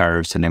duties,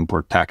 tariffs, and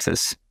import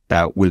taxes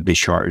that will be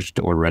charged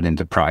already in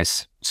the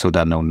price, so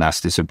that no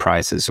nasty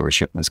surprises or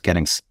shipments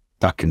getting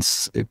stuck in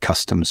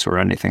customs or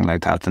anything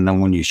like that. And then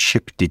when you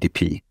ship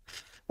DDP,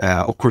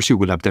 of course, you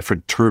will have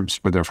different terms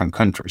for different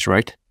countries,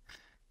 right?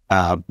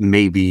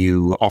 Maybe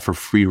you offer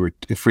free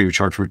of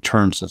charge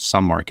returns in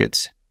some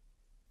markets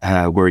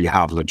where you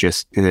have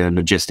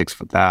logistics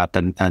for that,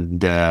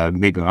 and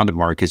maybe in other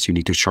markets you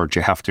need to charge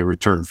a hefty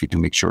return fee to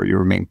make sure you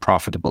remain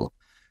profitable.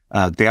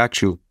 The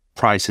actual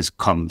prices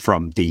come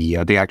from the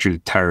actual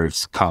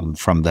tariffs come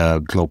from the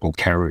global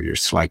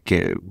carriers.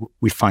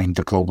 We find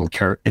the global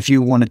carrier. If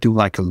you want to do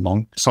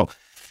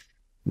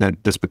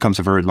this becomes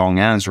a very long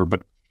answer,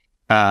 but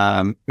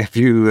if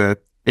you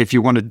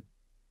want to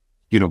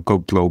go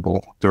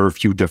global, there are a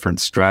few different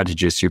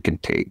strategies you can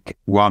take.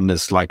 One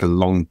is like a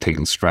long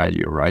tail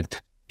strategy, right?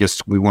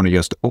 We want to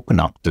just open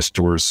up the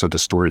stores so the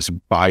store is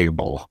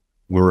viable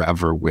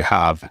wherever we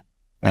have,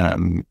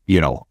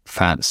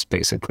 fans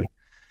basically.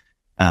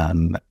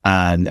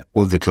 And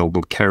all the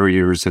global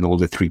carriers and all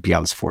the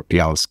 3PLs,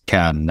 4PLs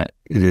can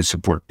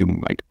support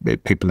doing like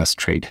paperless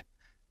trade.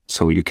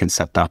 So you can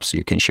set up, so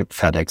you can ship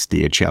FedEx,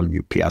 DHL,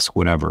 UPS,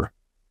 whatever,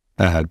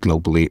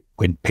 globally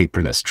with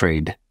paperless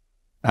trade.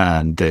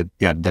 And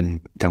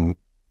then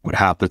what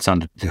happens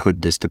under the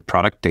hood is the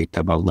product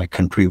data about like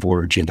country of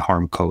origin,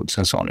 harm codes,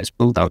 and so on is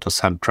built out of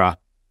Centra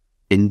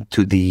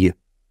into the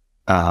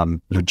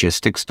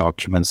logistics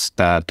documents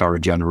that are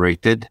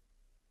generated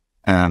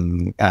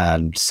and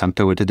sent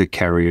over to the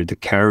carrier. The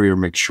carrier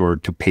makes sure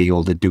to pay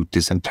all the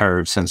duties and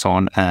tariffs and so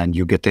on, and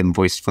you get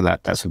invoiced for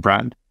that as a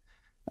brand.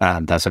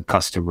 And as a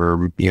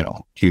customer,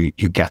 you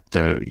get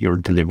your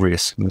delivery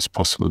as soon as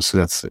possible. So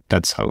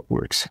that's how it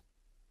works.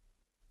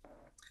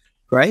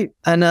 Great.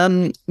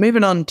 And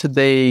moving on to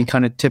the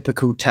kind of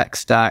typical tech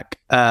stack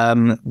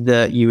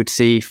that you would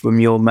see from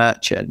your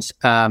merchants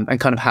and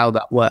kind of how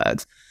that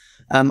works.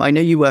 I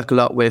know you work a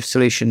lot with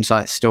solutions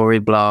like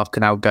Storyblock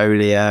and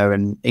Algolia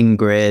and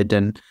Ingrid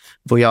and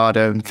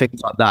Voyado and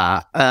things like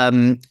that.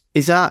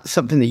 Is that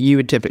something that you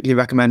would typically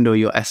recommend or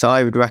your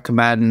SI would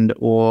recommend?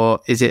 Or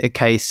is it a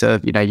case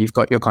of, you've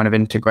got your kind of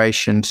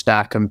integration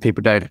stack and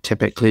people don't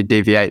typically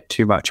deviate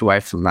too much away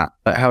from that?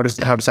 But how does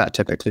that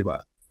typically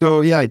work? So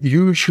yeah,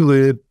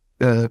 usually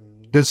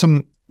there's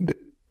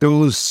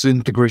those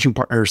integration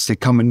partners, they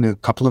come in a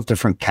couple of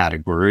different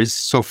categories.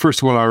 So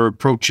first of all, our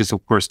approach is,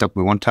 of course, that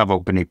we want to have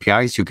open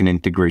APIs. You can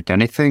integrate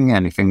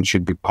anything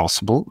should be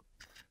possible.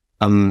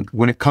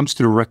 When it comes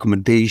to the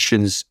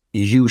recommendations,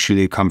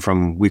 usually come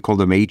from, we call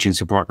them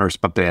agency partners,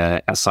 but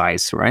the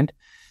SIs, right?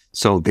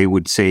 So they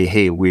would say,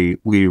 hey, we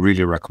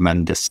really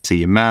recommend this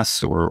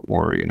CMS or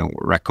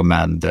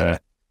recommend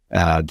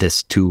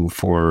this tool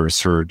for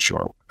search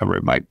or whatever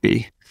it might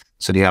be.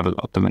 So they have a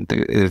lot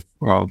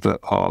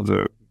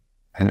of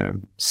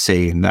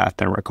say in that,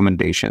 their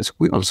recommendations.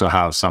 We also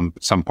have some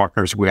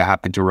partners we're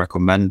happy to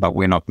recommend, but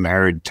we're not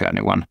married to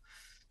anyone.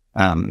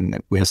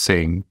 We're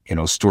saying,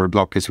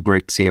 Storyblock is a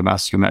great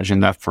CMS. You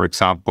mentioned that, for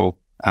example.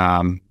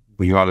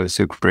 Voyado is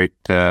a great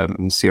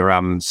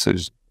CRM. So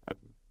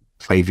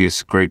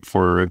Klaviyo great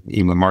for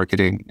email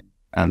marketing,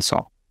 and so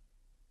on.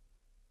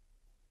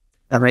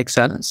 That makes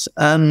sense.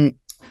 And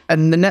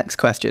the next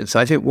question.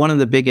 So I think one of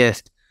the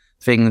biggest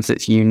things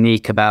that's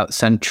unique about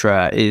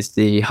Centra is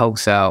the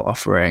wholesale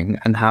offering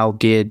and how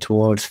geared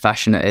towards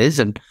fashion it is.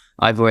 And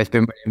I've always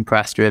been really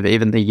impressed with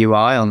even the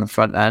UI on the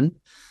front end,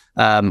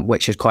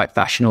 which is quite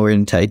fashion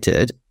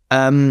orientated.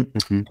 Can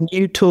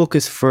you talk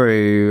us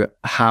through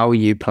how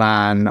you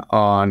plan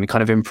on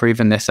kind of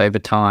improving this over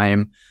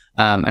time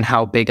and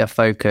how big a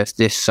focus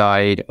this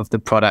side of the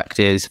product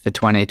is for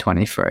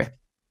 2023?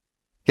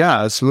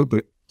 Yeah,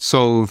 absolutely.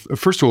 So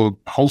first of all,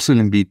 wholesale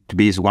and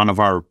B2B is one of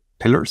our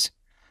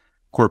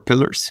core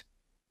pillars.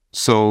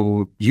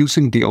 So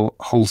using the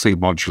wholesale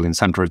module in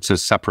Centra, it's a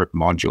separate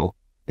module.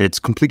 It's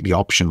completely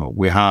optional.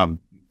 We have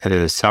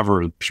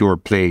several pure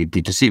play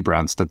D2C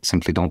brands that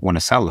simply don't want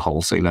to sell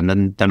wholesale.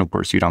 And then of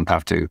course, you don't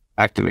have to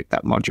activate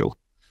that module.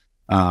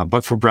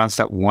 But for brands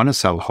that want to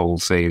sell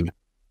wholesale,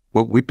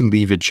 what we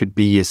believe it should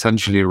be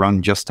essentially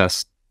run just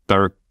as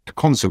direct to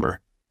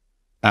consumer.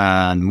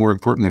 And more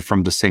importantly,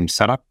 from the same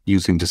setup,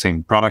 using the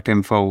same product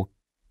info,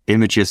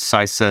 images,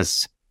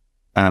 sizes,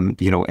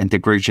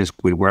 integrations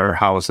with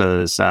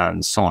warehouses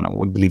and so on. And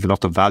we believe a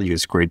lot of value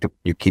is great if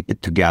you keep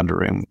it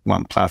together in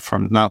one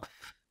platform. Now,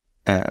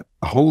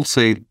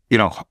 wholesale,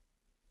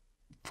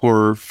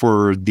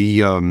 for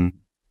the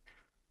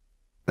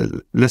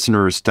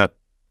listeners that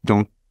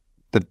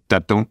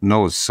don't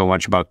know so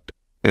much about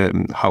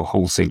how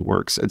wholesale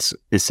works, it's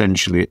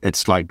essentially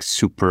like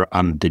super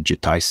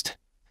undigitized.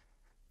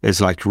 It's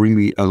like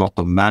really a lot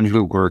of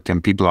manual work,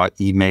 and people are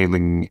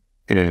emailing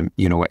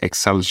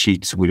Excel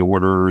sheets with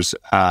orders,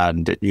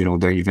 and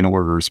there are even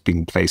orders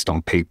being placed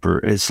on paper.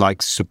 It's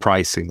like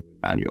surprisingly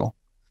manual,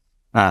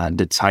 and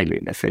it's highly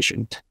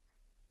inefficient.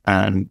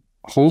 And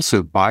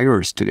wholesale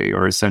buyers today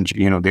are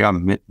essentially, they are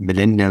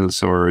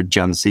millennials or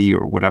Gen Z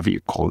or whatever you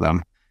call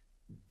them.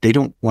 They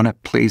don't want to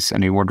place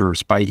any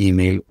orders by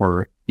email,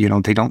 or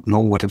they don't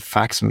know what a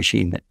fax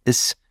machine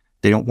is.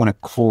 They don't want to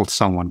call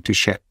someone to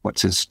check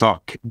what's in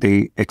stock.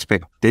 They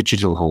expect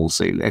digital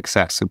wholesale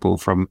accessible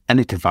from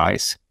any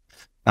device.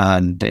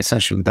 And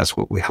essentially, that's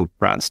what we help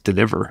brands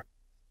deliver.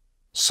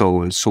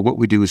 So what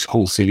we do is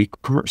wholesale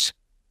e-commerce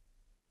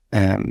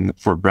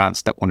for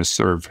brands that want to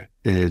serve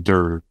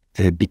their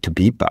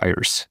B2B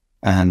buyers.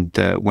 And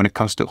when it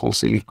comes to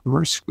wholesale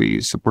e-commerce, we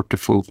support the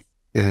full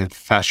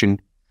fashion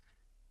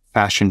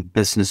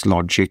business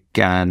logic.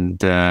 And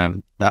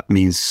that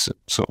means,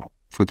 so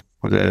for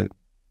the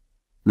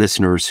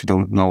listeners who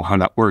don't know how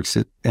that works,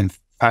 and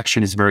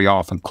fashion is very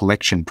often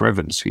collection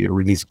driven. So you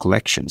release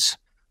collections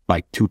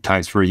like 2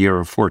 times per year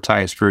or 4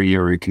 times per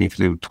year, or you can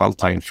even do 12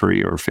 times per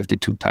year or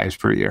 52 times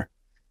per year.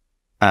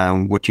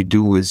 What you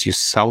do is you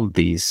sell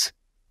these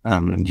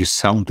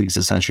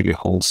essentially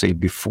wholesale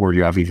before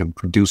you have even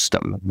produced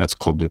them. That's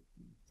called the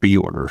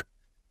pre-order.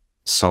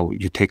 So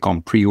you take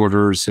on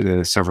pre-orders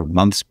several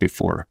months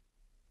before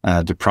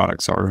the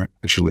products are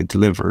actually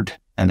delivered,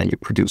 and then you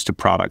produce the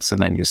products,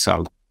 and then you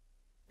sell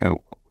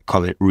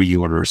call it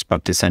reorders,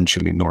 but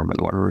essentially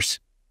normal orders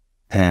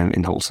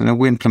in wholesale. And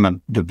we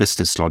implement the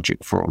business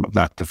logic for all of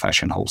that, the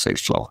fashion wholesale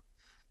flow.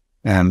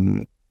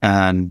 And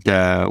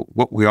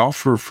what we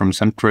offer from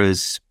Centra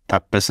is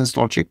that business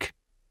logic.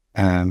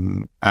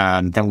 And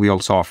then we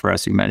also offer,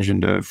 as you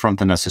mentioned, the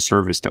front-end as a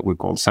service that we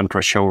call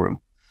Centra Showroom.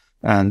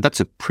 And that's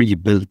a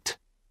pre-built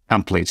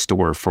template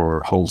store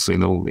for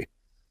wholesale only.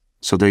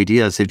 So the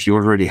idea is if you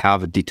already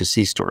have a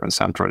D2C store in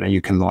Centra, then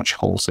you can launch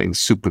wholesale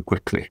super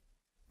quickly.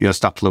 You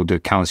just upload the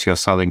accounts you're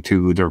selling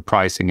to, their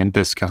pricing and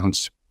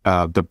discounts,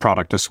 the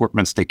product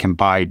assortments they can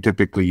buy.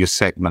 Typically, you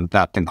segment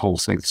that in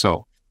wholesale.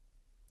 So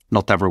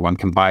not everyone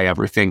can buy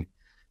everything.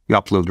 You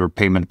upload their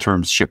payment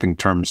terms, shipping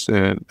terms,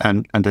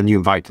 and then you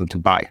invite them to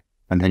buy.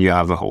 And then you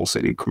have a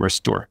wholesale e-commerce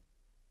store.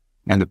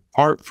 And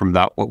apart from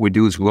that, what we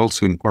do is we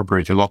also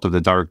incorporate a lot of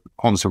the direct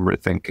consumer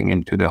thinking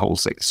into the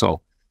wholesale.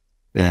 So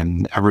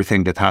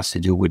everything that has to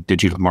do with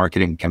digital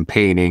marketing,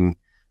 campaigning,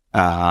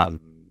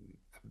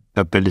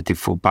 ability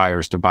for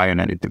buyers to buy on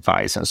any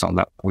device and so on,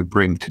 that we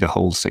bring to the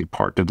wholesale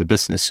part of the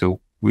business.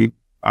 So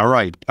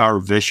our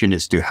vision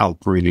is to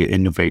help really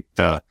innovate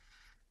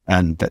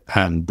and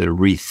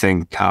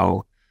rethink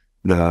how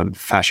the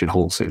fashion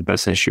wholesale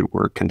business should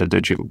work in the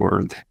digital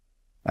world.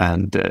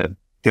 And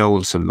there are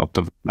also a lot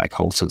of like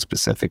wholesale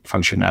specific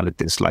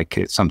functionalities, like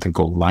something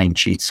called line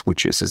sheets,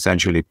 which is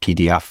essentially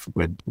PDF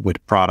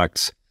with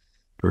products.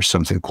 There's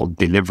something called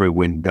delivery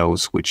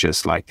windows, which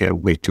is like a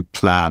way to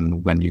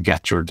plan when you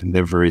get your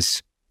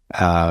deliveries.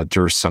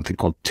 There's something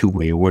called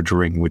two-way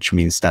ordering, which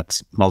means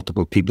that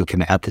multiple people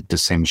can edit the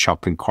same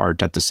shopping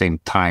cart at the same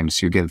time.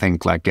 So you can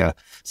think like a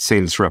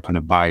sales rep and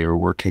a buyer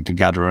working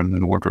together on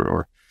an order,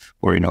 or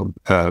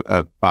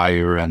a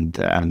buyer and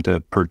a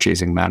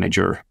purchasing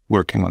manager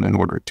working on an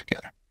order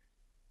together.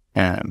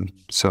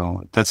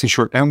 So that's in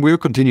short. And we're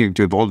continuing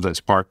to evolve this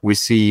part. We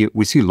see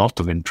a lot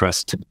of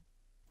interest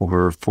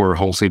for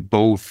wholesale,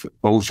 both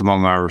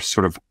among our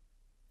sort of,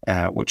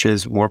 which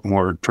is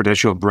more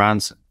traditional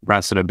brands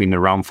that have been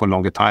around for a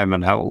longer time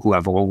and who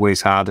have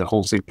always had a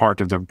wholesale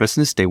part of their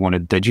business. They want to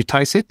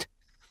digitize it.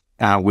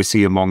 We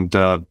see among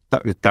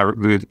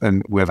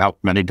and we have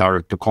helped many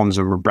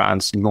direct-to-consumer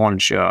brands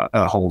launch a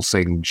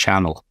wholesale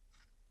channel.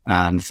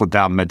 And for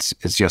them, it's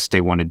just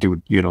they want to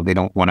do, they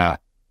don't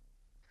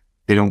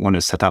want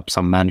to set up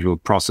some manual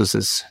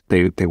processes.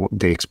 They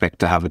expect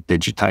to have it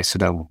digitized.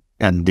 So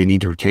and in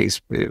either case,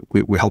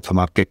 we help them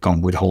out get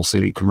going with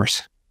wholesale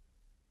e-commerce.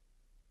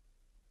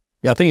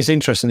 Yeah, I think it's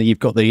interesting that you've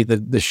got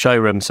the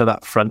showroom, so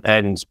that front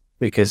end,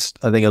 because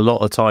I think a lot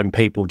of time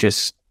people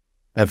just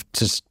have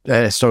just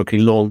historically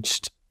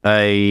launched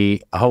a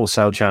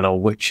wholesale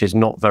channel, which is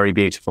not very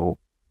beautiful.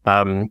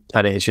 And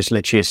it's just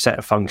literally a set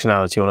of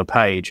functionality on a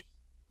page.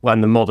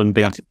 When the modern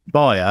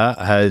buyer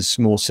has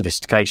more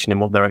sophistication in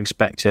what they're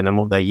expecting and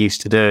what they're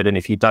used to doing. And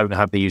if you don't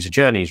have the user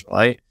journeys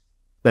right,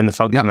 then the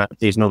functionality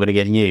is not going to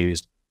get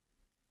used.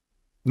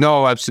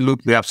 No,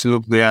 absolutely.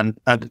 And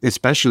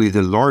especially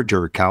the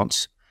larger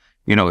accounts,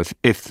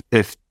 if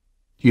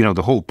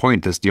the whole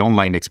point is the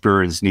online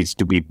experience needs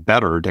to be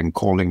better than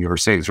calling your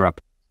sales rep.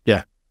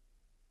 Yeah.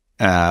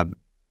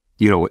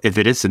 If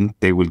it isn't,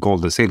 they will call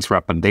the sales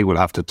rep and they will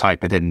have to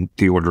type it in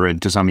the order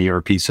into some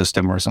ERP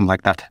system or something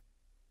like that.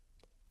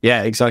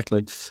 Yeah,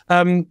 exactly.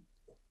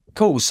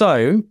 Cool.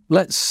 So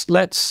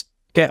let's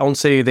get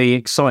onto the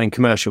exciting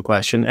commercial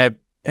question.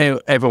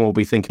 Everyone will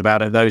be thinking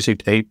about it. Those who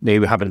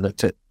haven't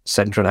looked at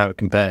Centra and how it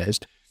compares.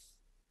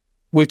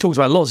 We've talked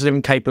about lots of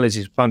different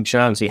capabilities,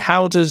 functionality.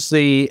 How does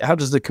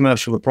the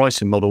commercial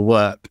pricing model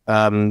work?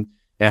 How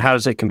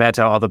does it compare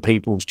to other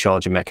people's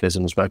charging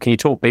mechanisms? But can you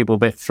talk people a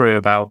bit through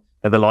about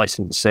the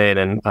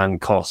licensing and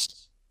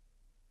costs?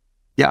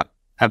 Yeah,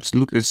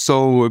 absolutely.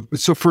 So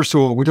first of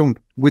all,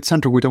 with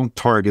Centra, we don't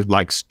target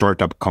like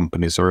startup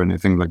companies or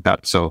anything like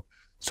that. So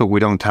we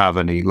don't have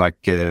any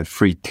like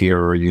free tier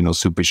or,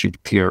 super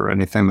cheap tier or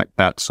anything like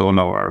that. So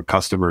no, our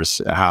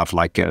customers have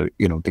like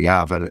they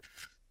have a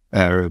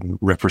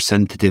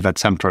representative at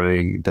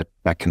Centra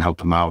that can help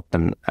them out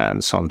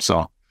and so on.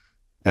 So,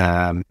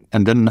 and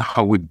then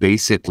how we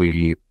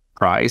basically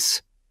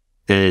price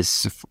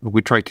is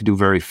we try to do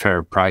very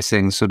fair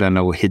pricing. So there are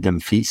no hidden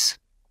fees.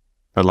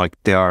 But like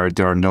there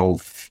are no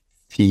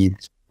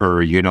fees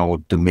per,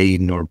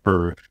 domain or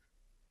per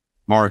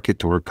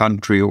market or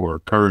country or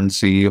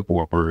currency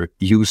or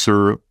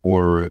user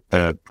or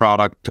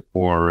product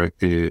or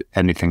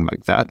anything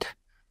like that.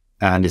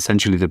 And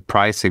essentially the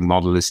pricing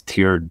model is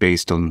tiered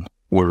based on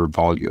order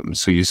volume.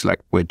 So you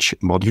select which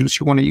modules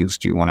you want to use.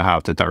 Do you want to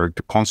have the direct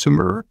to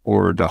consumer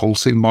or the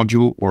wholesale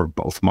module or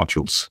both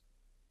modules?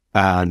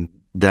 And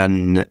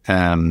then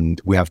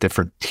we have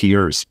different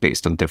tiers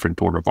based on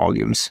different order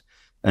volumes.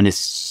 And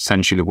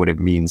essentially what it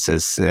means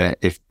is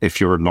if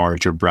you're a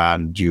larger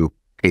brand, you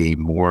pay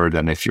more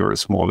than if you're a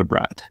smaller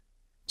brand.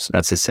 So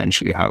that's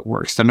essentially how it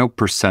works. There are no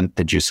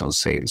percentages on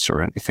sales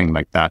or anything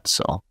like that.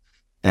 So,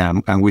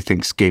 and we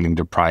think scaling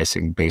the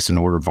pricing based on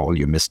order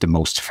volume is the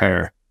most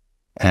fair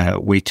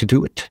way to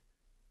do it.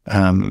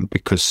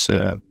 Because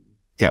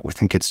we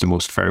think it's the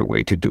most fair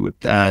way to do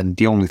it. And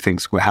the only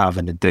things we have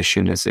in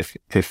addition is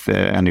if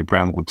any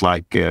brand would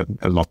like a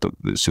lot of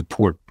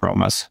support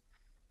from us,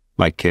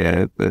 like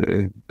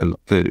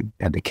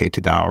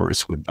dedicated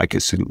hours with like a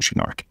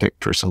solution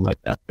architect or something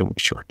like that, then we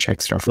charge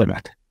extra for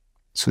that.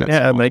 So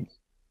that's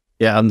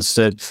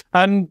understood.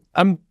 And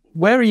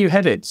where are you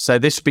headed? So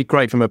this would be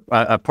great from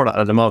a product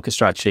and a market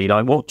strategy.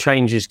 Like, what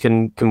changes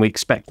can we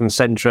expect from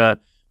Centra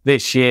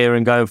this year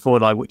and going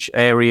forward? Like, which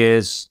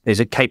areas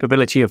is it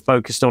capability you're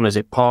focused on? Is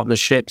it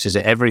partnerships? Is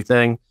it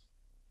everything?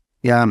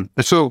 Yeah,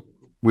 so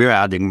we're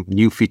adding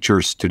new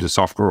features to the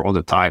software all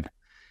the time,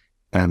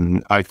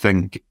 and I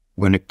think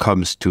when it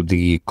comes to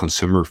the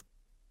consumer,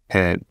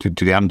 to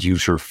the end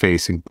user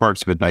facing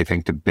parts of it, I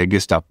think the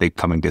biggest update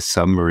coming this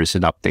summer is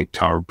an update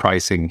to our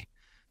pricing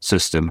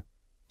system.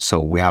 So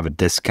we have a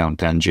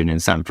discount engine in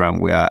Centra,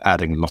 and we are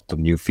adding a lot of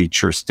new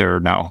features there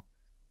now.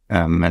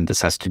 And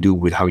this has to do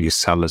with how you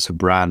sell as a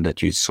brand,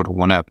 that you sort of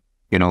want to,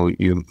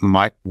 you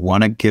might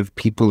want to give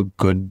people a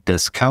good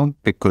discount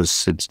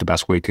because it's the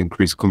best way to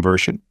increase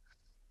conversion.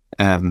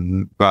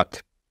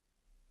 But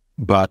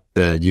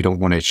you don't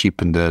want to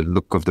cheapen the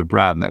look of the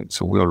brand. And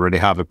so we already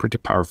have a pretty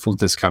powerful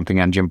discounting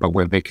engine, but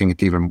we're making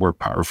it even more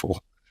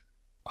powerful.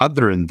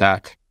 Other than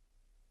that,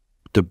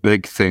 the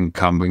big thing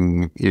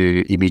coming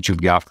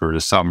immediately after the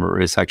summer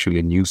is actually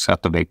a new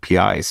set of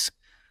APIs.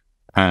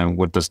 And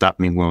what does that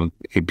mean? Well,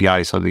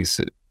 APIs are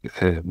these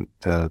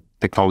the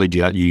technology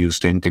that you use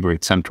to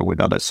integrate Centra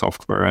with other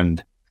software.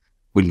 And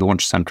we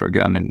launched Centra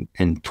again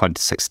in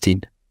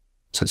 2016.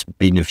 So it's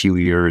been a few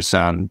years,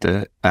 and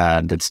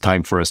it's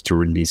time for us to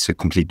release a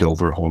complete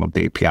overhaul of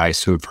the API,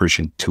 so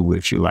version 2,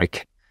 if you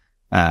like.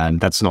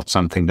 And that's not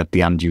something that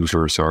the end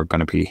users are going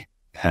to be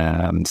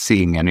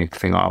seeing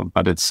anything of,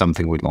 but it's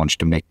something we launched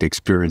to make the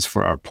experience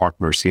for our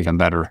partners even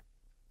better.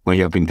 We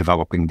have been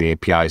developing the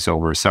APIs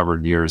over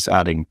several years,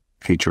 adding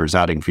features.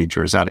 Then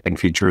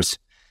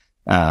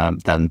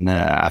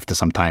after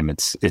some time,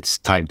 it's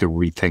time to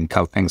rethink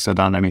how things are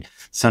done. I mean,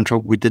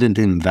 Centra, we didn't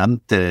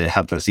invent the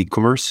headless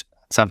ecommerce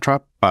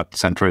Centra, but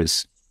Centra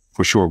is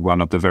for sure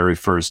one of the very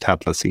first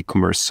headless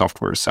e-commerce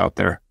softwares out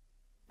there.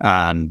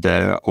 And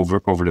over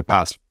the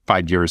past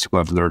 5 years, we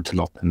have learned a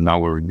lot, and now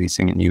we're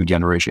releasing a new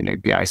generation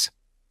APIs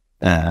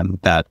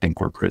that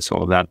incorporates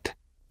all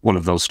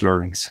of those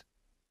learnings.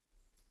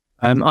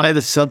 I have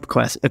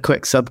a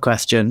quick sub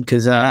question,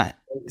 because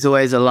it's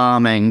always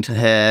alarming to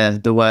hear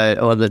the word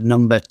or the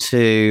number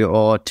 2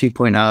 or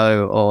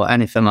 2.0 or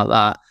anything like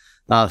that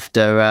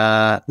after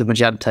the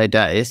Magento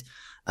days.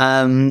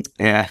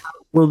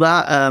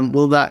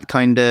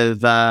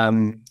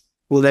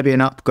 Will there be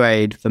an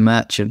upgrade for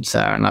merchants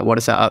there? And like, what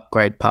does that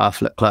upgrade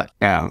path look like?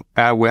 Yeah,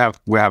 we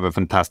have a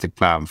fantastic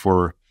plan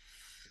for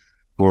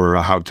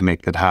how to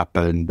make that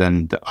happen.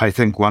 And I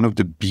think one of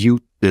the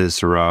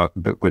beauties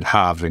with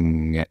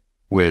having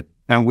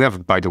and we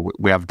have, by the way,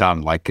 we have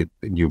done like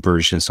new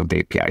versions of the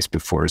APIs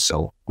before,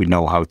 so we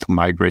know how to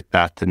migrate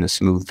that in a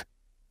smooth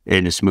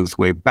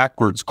way.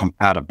 Backwards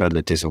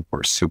compatibility is, of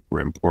course,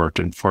 super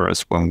important for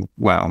us when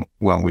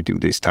we do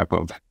this type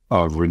of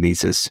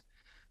releases.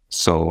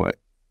 So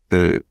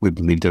we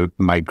believe the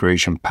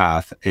migration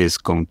path is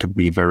going to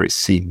be very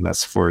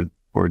seamless for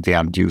the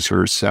end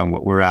users. And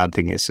what we're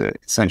adding is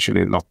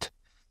essentially a lot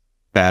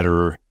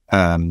better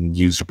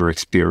user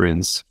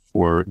experience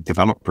or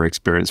developer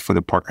experience for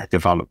the partner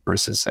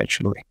developers,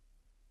 essentially.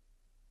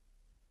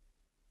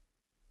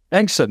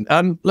 Excellent.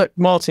 Look,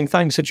 Martin,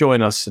 thanks for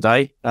joining us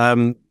today.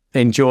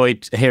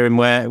 Enjoyed hearing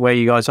where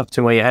you guys are up to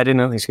and where you're heading.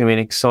 I think it's going to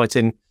be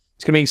exciting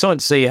to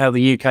see how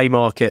the UK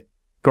market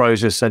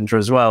grows with Centra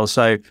as well.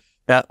 So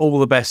all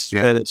the best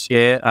for this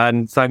year,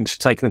 and thanks for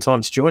taking the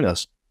time to join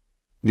us.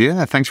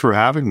 Yeah, thanks for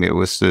having me. It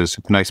was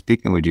super nice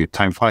speaking with you.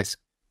 Time flies.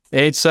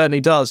 It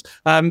certainly does.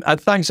 And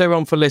thanks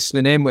everyone for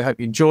listening in. We hope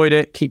you enjoyed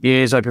it. Keep your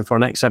ears open for our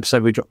next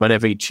episode. We drop one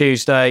every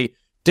Tuesday.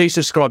 Do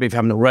subscribe if you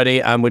haven't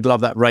already, and we'd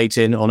love that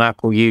rating on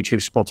Apple,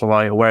 YouTube,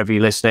 Spotify, or wherever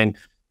you're listening.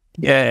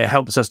 Yeah, it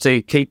helps us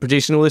to keep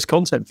producing all this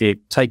content for you.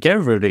 Take care,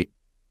 everybody.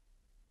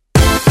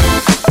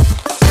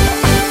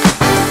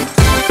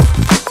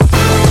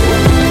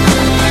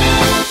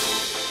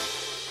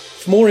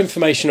 For more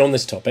information on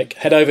this topic,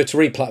 head over to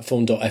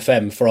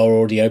replatform.fm for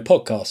our audio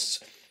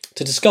podcasts.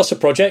 To discuss a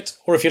project,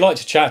 or if you'd like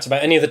to chat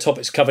about any of the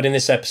topics covered in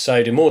this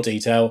episode in more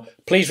detail,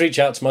 please reach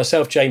out to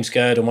myself, James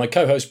Gurd, or my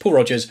co-host Paul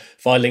Rogers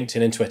via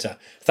LinkedIn and Twitter.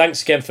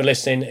 Thanks again for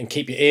listening, and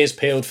keep your ears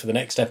peeled for the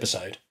next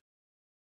episode.